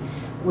busy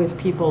with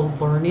people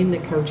learning the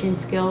coaching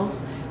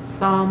skills,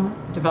 some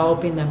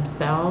developing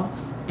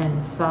themselves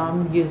and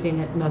some using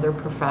it in other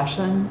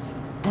professions.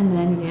 And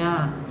then,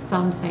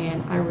 some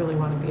saying, I really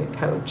want to be a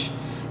coach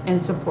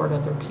and support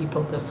other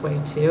people this way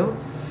too,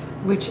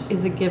 which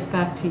is a give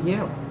back to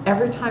you.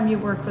 Every time you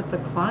work with a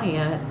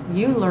client,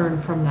 you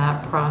learn from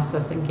that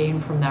process and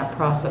gain from that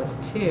process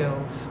too,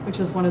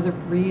 which is one of the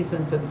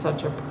reasons it's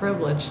such a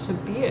privilege to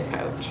be a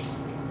coach.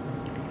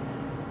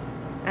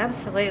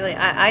 Absolutely.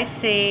 I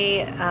see,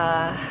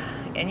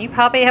 and you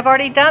probably have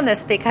already done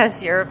this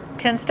because you're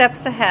 10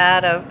 steps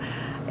ahead of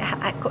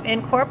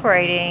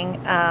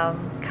incorporating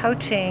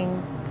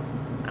coaching.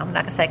 I'm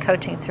not going to say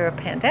coaching through a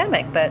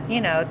pandemic, but,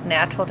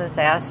 natural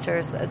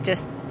disasters,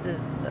 just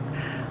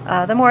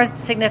the more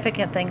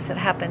significant things that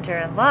happen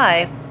during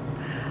life,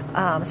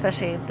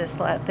 especially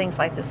things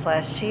like this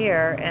last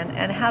year,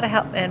 and how to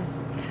help, and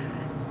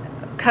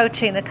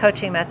the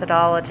coaching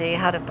methodology,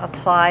 how to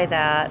apply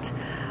that.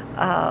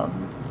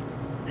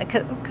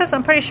 Because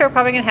I'm pretty sure we're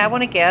probably going to have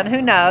one again.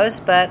 Who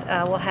knows? But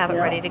we'll have it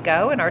ready to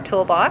go in our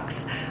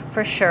toolbox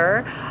for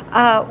sure.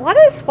 What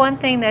is one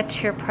thing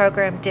that your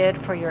program did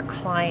for your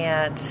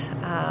client,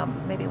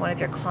 maybe one of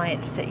your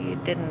clients that you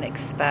didn't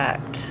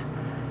expect?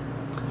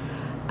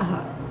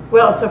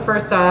 Well, so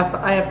first off,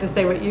 I have to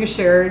say what you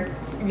shared,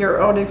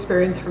 your own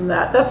experience from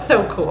that. That's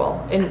so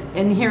cool,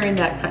 and hearing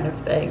that kind of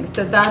thing.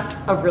 So that's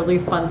a really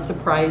fun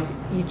surprise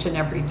each and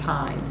every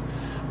time.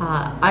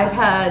 I've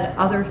had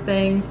other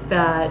things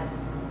that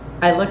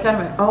I look at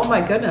them and, oh my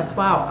goodness,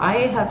 wow.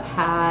 I have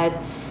had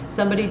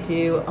somebody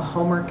do a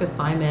homework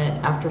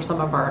assignment after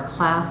some of our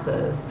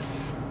classes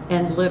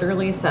and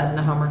literally said in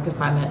the homework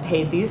assignment,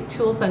 hey, these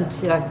tools and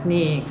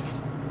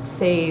techniques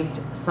saved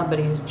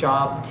somebody's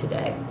job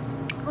today.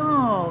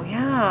 Oh,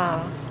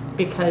 yeah.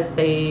 Because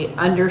they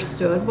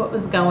understood what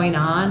was going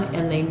on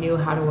and they knew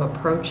how to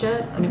approach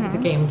it, and it was a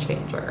game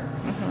changer.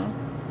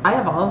 I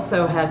have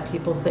also had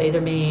people say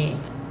to me,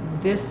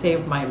 this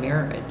saved my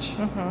marriage.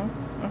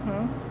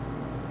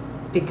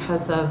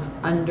 Because of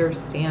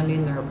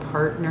understanding their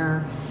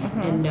partner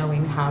and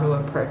knowing how to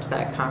approach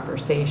that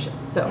conversation.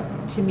 So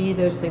to me,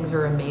 those things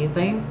are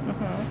amazing.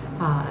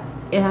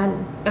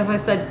 And as I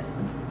said,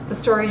 the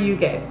story you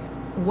gave,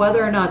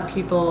 whether or not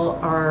people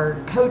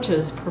are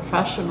coaches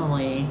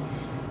professionally,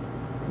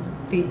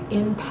 the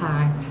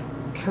impact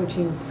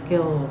coaching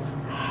skills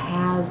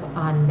has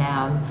on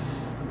them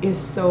is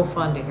so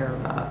fun to hear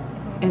about.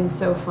 And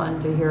so fun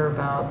to hear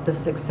about the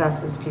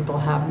successes people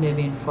have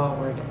moving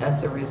forward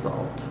as a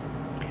result.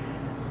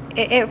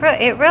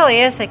 It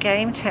really is a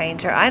game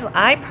changer.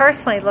 I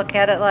personally look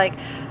at it like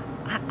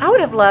I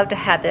would have loved to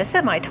have this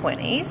in my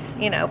 20s,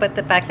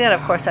 but back then,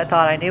 of course, I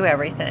thought I knew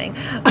everything.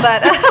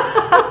 But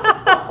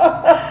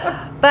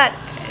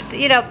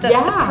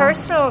the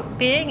personal,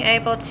 being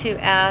able to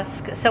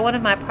ask. So one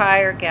of my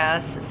prior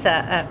guests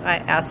said, I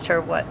asked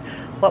her what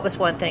was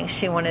one thing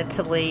she wanted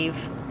to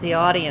leave the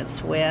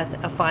audience with,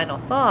 a final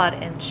thought,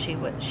 and she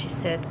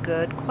said,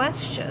 good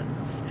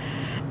questions.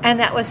 And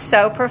that was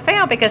so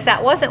profound because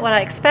that wasn't what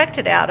I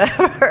expected out of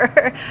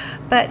her.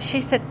 But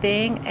she said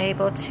being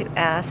able to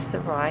ask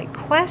the right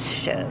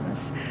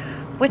questions,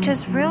 which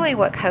is really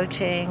what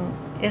coaching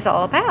is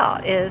all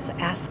about, is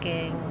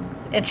asking.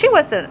 And she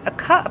wasn't a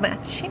coach. I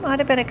mean, she might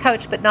have been a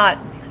coach, but not,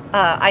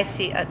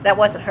 that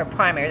wasn't her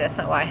primary. That's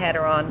not why I had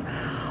her on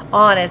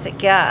as a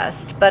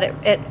guest. But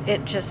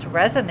it just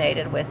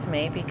resonated with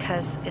me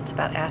because it's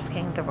about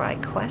asking the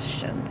right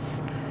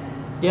questions.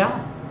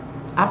 Yeah,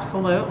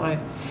 absolutely.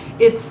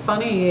 It's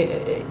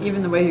funny,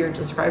 even the way you're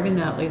describing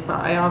that, Lisa,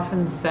 I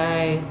often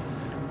say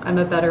I'm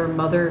a better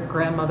mother,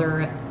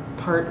 grandmother,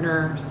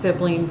 partner,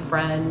 sibling,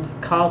 friend,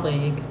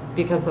 colleague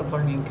because of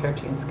learning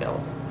coaching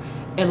skills.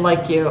 And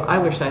like you, I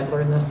wish I'd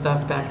learned this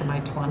stuff back in my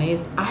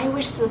 20s. I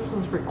wish this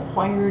was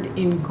required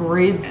in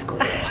grade school.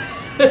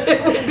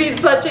 It would be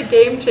such a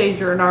game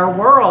changer in our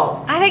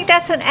world. I think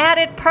that's an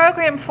added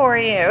program for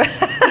you.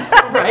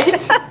 Right?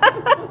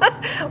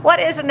 What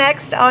is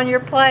next on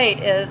your plate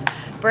is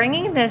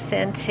bringing this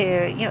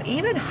into,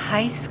 even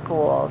high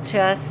school,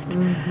 just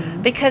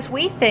because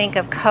we think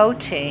of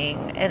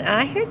coaching, and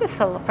I hear this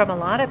from a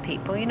lot of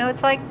people,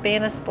 it's like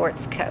being a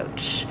sports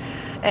coach.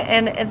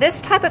 And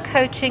this type of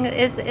coaching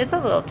is a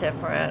little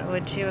different.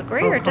 Would you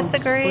agree or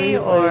disagree?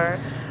 Or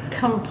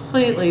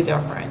completely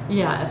different,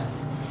 yes.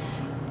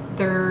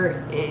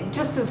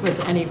 just as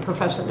with any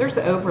profession, there's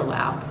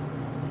overlap.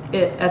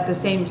 At the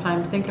same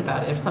time, think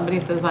about it. If somebody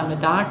says, I'm a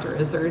doctor,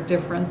 is there a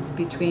difference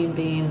between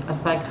being a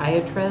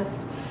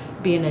psychiatrist,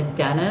 being a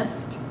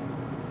dentist,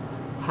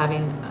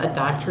 having a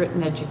doctorate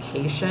in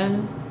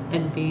education,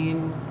 and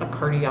being a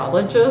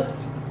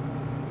cardiologist?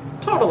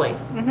 Totally.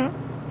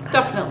 Mm-hmm.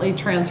 Definitely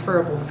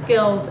transferable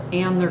skills,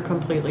 and they're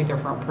completely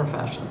different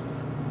professions.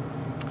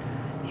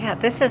 Yeah,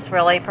 this is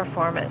really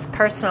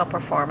personal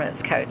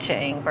performance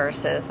coaching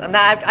versus,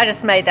 I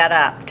just made that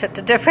up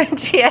to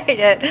differentiate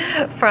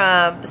it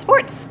from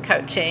sports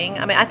coaching.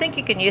 I mean, I think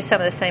you can use some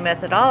of the same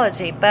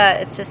methodology, but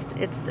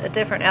it's a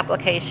different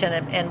application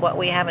and what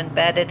we have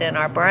embedded in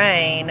our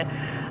brain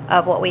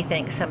of what we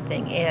think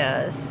something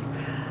is.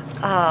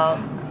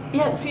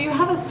 Yeah, so you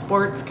have a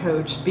sports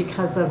coach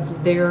because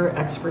of their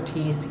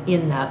expertise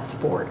in that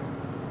sport.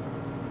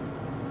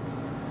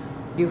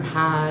 You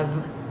have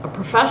a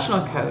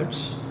professional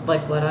coach,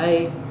 like what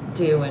I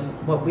do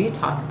and what we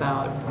talk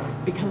about,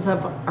 because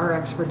of our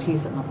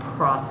expertise in the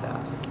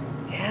process.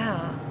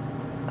 Yeah.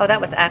 Oh,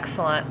 that was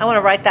excellent. I want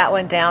to write that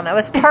one down. That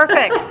was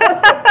perfect.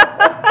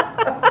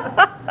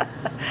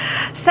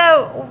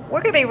 So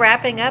we're going to be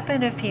wrapping up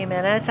in a few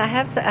minutes. I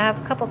have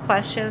a couple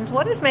questions.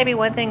 What is maybe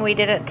one thing we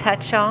didn't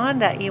touch on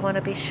that you want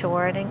to be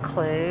sure and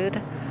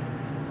include?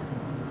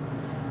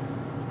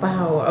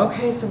 Wow.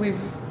 Okay, so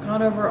we've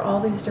gone over all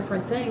these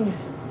different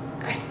things.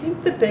 I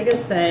think the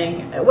biggest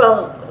thing,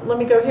 well, let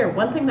me go here.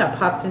 One thing that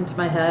popped into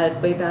my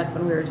head way back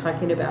when we were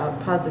talking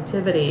about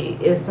positivity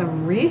is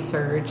some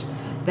research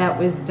that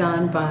was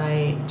done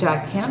by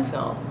Jack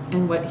Canfield.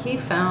 And what he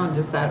found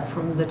is that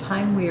from the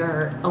time we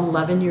are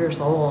 11 years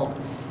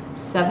old,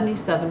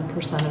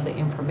 77% of the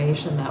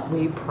information that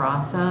we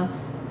process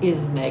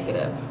is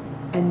negative.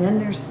 And then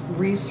there's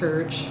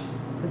research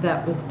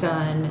that was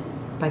done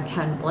by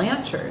Ken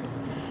Blanchard.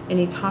 And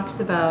he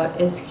talks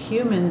about, as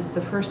humans,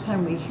 the first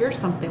time we hear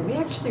something, we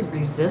actually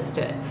resist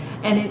it.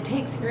 And it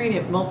takes hearing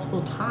it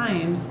multiple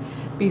times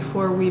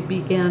before we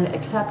begin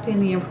accepting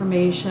the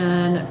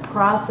information,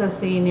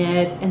 processing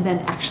it, and then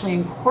actually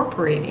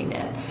incorporating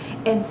it.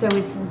 And so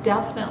it's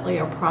definitely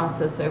a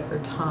process over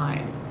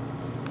time.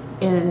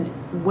 And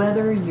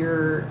whether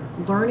you're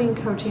learning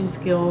coaching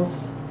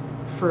skills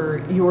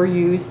for your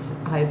use,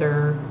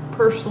 either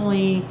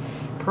personally,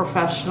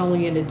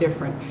 professionally in a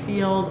different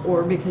field,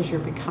 or because you're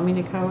becoming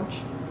a coach,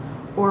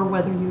 or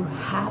whether you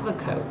have a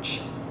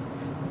coach,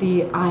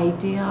 the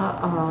idea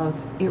of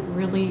it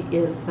really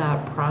is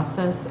that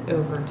process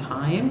over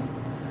time,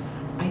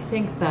 I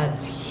think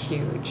that's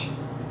huge.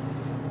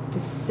 The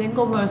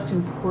single most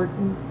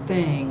important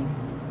thing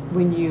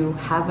when you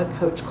have a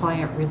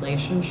coach-client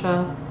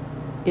relationship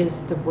is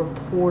the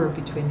rapport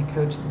between the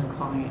coach and the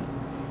client.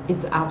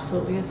 It's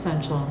absolutely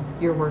essential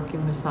you're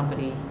working with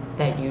somebody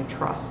that you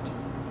trust.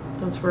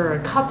 Those were a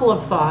couple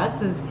of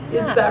thoughts. Is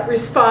that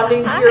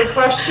responding to your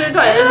question?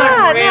 As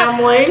I'm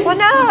rambling? No. Well,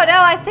 no.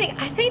 I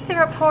think the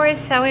rapport is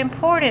so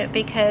important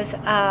because,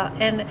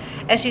 and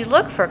as you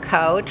look for a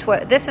coach,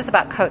 this is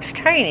about coach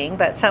training,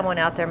 but someone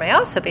out there may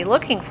also be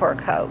looking for a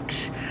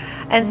coach,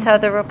 and so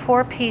the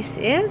rapport piece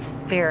is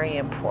very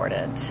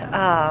important.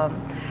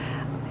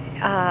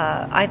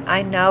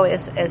 I know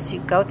as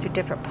you go through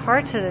different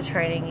parts of the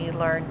training, you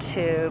learn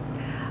to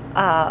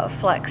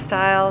flex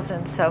styles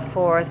and so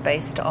forth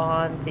based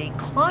on the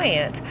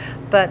client,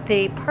 but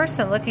the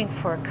person looking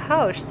for a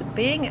coach,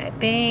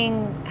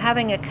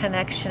 having a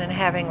connection and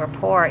having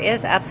rapport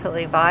is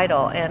absolutely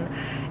vital, and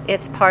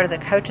it's part of the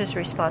coach's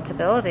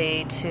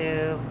responsibility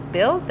to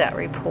build that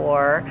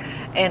rapport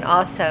and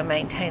also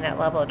maintain that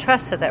level of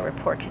trust so that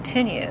rapport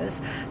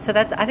continues. So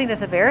I think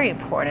that's a very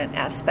important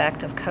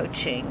aspect of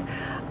coaching.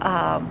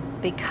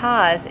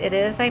 Because it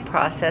is a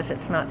process.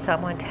 It's not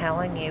someone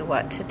telling you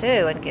what to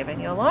do and giving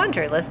you a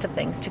laundry list of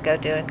things to go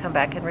do and come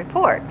back and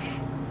report.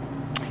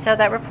 So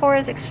that rapport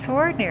is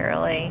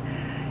extraordinarily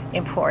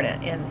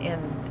important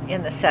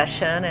in the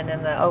session and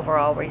in the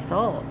overall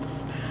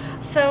results.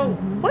 So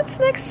what's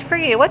next for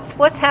you?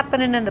 What's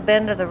happening in the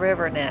bend of the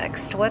river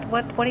next? What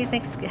do you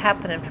think's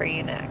happening for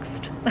you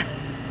next?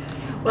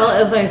 Well,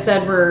 as I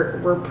said,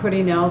 we're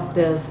putting out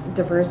this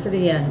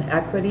diversity and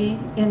equity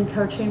in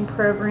coaching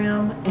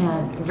program,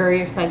 and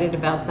very excited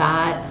about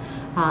that.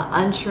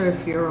 Unsure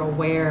if you're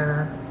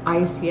aware,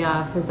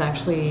 ICF has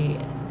actually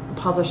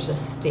published a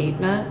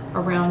statement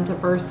around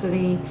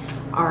diversity.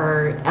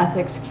 Our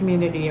ethics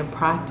community of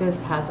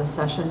practice has a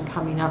session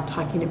coming up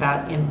talking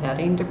about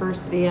embedding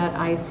diversity at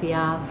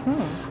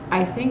ICF.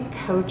 I think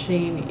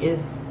coaching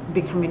is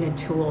becoming a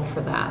tool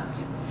for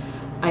that.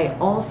 I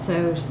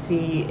also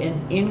see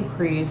an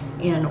increase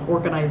in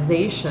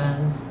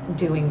organizations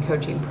doing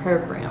coaching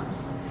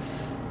programs.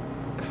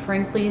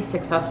 Frankly,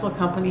 successful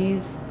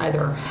companies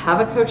either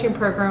have a coaching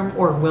program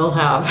or will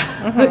have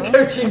a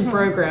coaching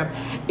program.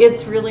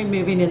 It's really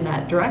moving in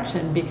that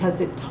direction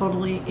because it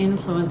totally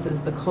influences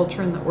the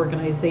culture in the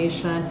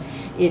organization.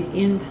 It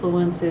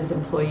influences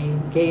employee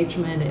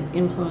engagement. It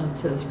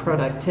influences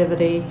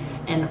productivity,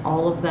 and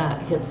all of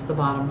that hits the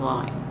bottom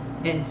line.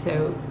 And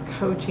so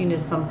coaching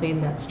is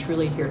something that's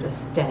truly here to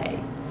stay.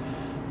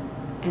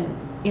 And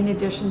in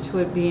addition to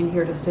it being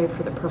here to stay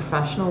for the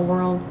professional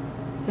world,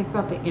 think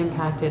about the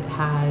impact it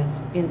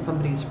has in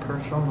somebody's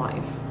personal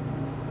life.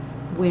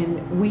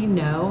 When we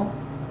know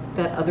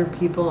that other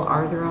people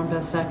are their own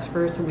best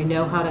experts and we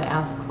know how to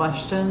ask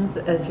questions,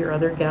 as your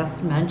other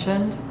guest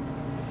mentioned,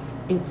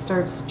 it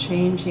starts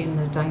changing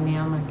the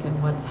dynamic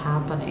and what's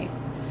happening.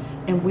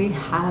 And we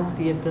have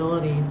the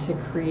ability to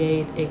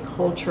create a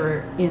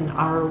culture in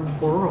our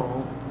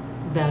world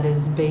that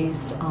is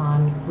based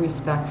on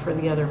respect for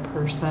the other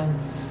person,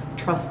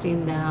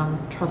 trusting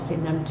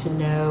them to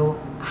know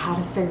how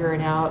to figure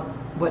it out,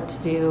 what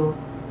to do,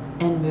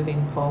 and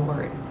moving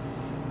forward.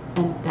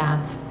 And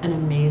that's an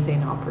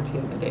amazing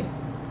opportunity.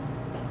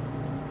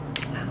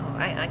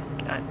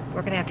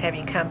 We're going to have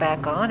you come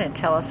back on and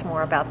tell us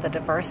more about the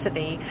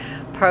diversity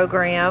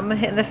program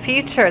in the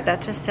future.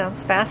 That just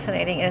sounds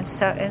fascinating and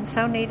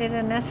so needed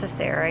and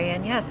necessary.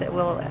 And yes, it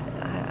will.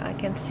 I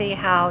can see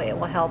how it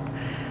will help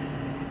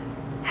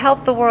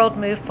the world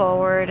move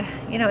forward.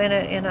 In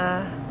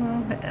a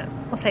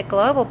we'll say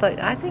global, but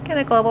I think in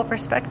a global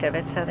perspective.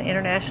 It's an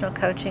international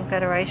coaching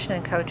federation,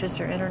 and coaches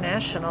are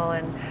international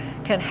and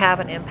can have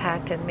an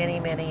impact in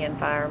many, many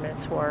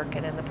environments, work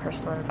and in the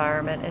personal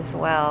environment as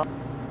well.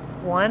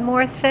 One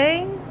more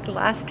thing,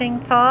 lasting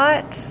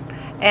thought,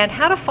 and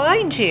how to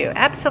find you.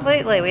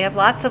 Absolutely. We have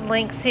lots of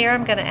links here.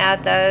 I'm going to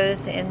add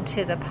those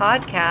into the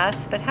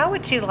podcast. But how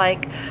would you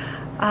like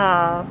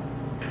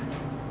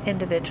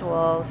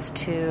individuals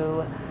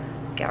to,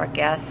 our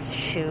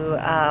guests,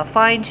 to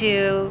find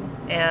you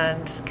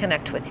and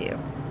connect with you?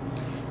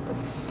 The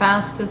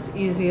fastest,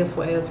 easiest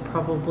way is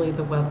probably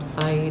the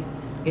website.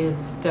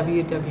 It's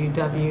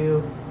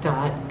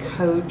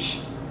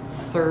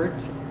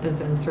www.coachcert, as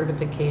in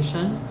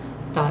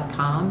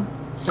certification.com.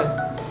 So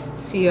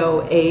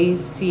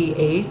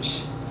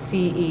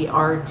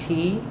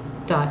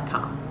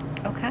COACHCERT.com.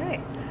 Okay.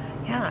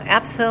 Yeah,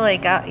 absolutely.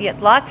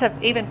 Lots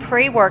of even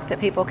pre-work that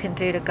people can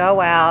do to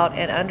go out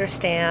and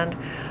understand,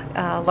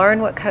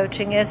 learn what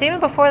coaching is. Even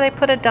before they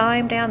put a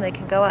dime down, they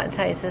can go out and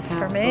say, is this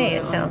for me?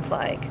 It sounds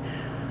like.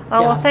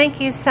 Oh, well,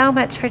 thank you so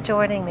much for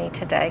joining me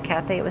today,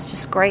 Cathy. It was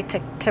just great to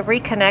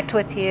reconnect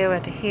with you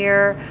and to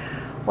hear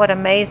what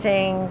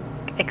amazing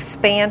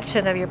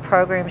expansion of your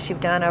programs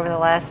you've done over the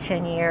last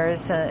 10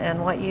 years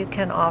and what you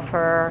can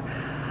offer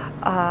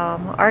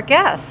our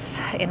guests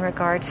in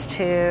regards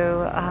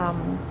to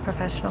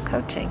professional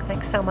coaching.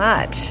 Thanks so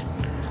much.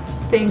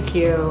 Thank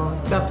you.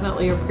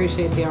 Definitely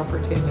appreciate the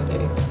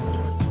opportunity.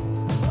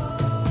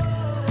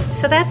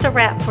 So that's a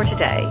wrap for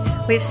today.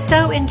 We've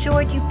so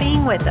enjoyed you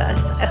being with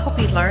us. I hope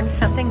you learned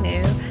something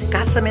new,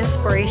 got some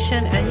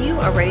inspiration, and you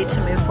are ready to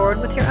move forward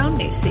with your own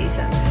new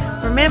season.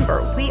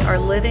 Remember, we are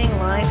living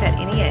life at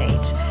any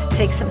age.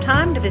 Take some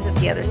time to visit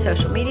the other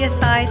social media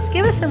sites,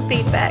 give us some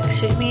feedback,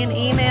 shoot me an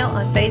email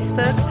on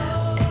Facebook.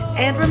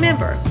 And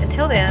remember,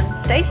 until then,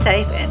 stay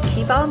safe and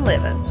keep on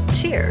living.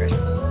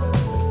 Cheers.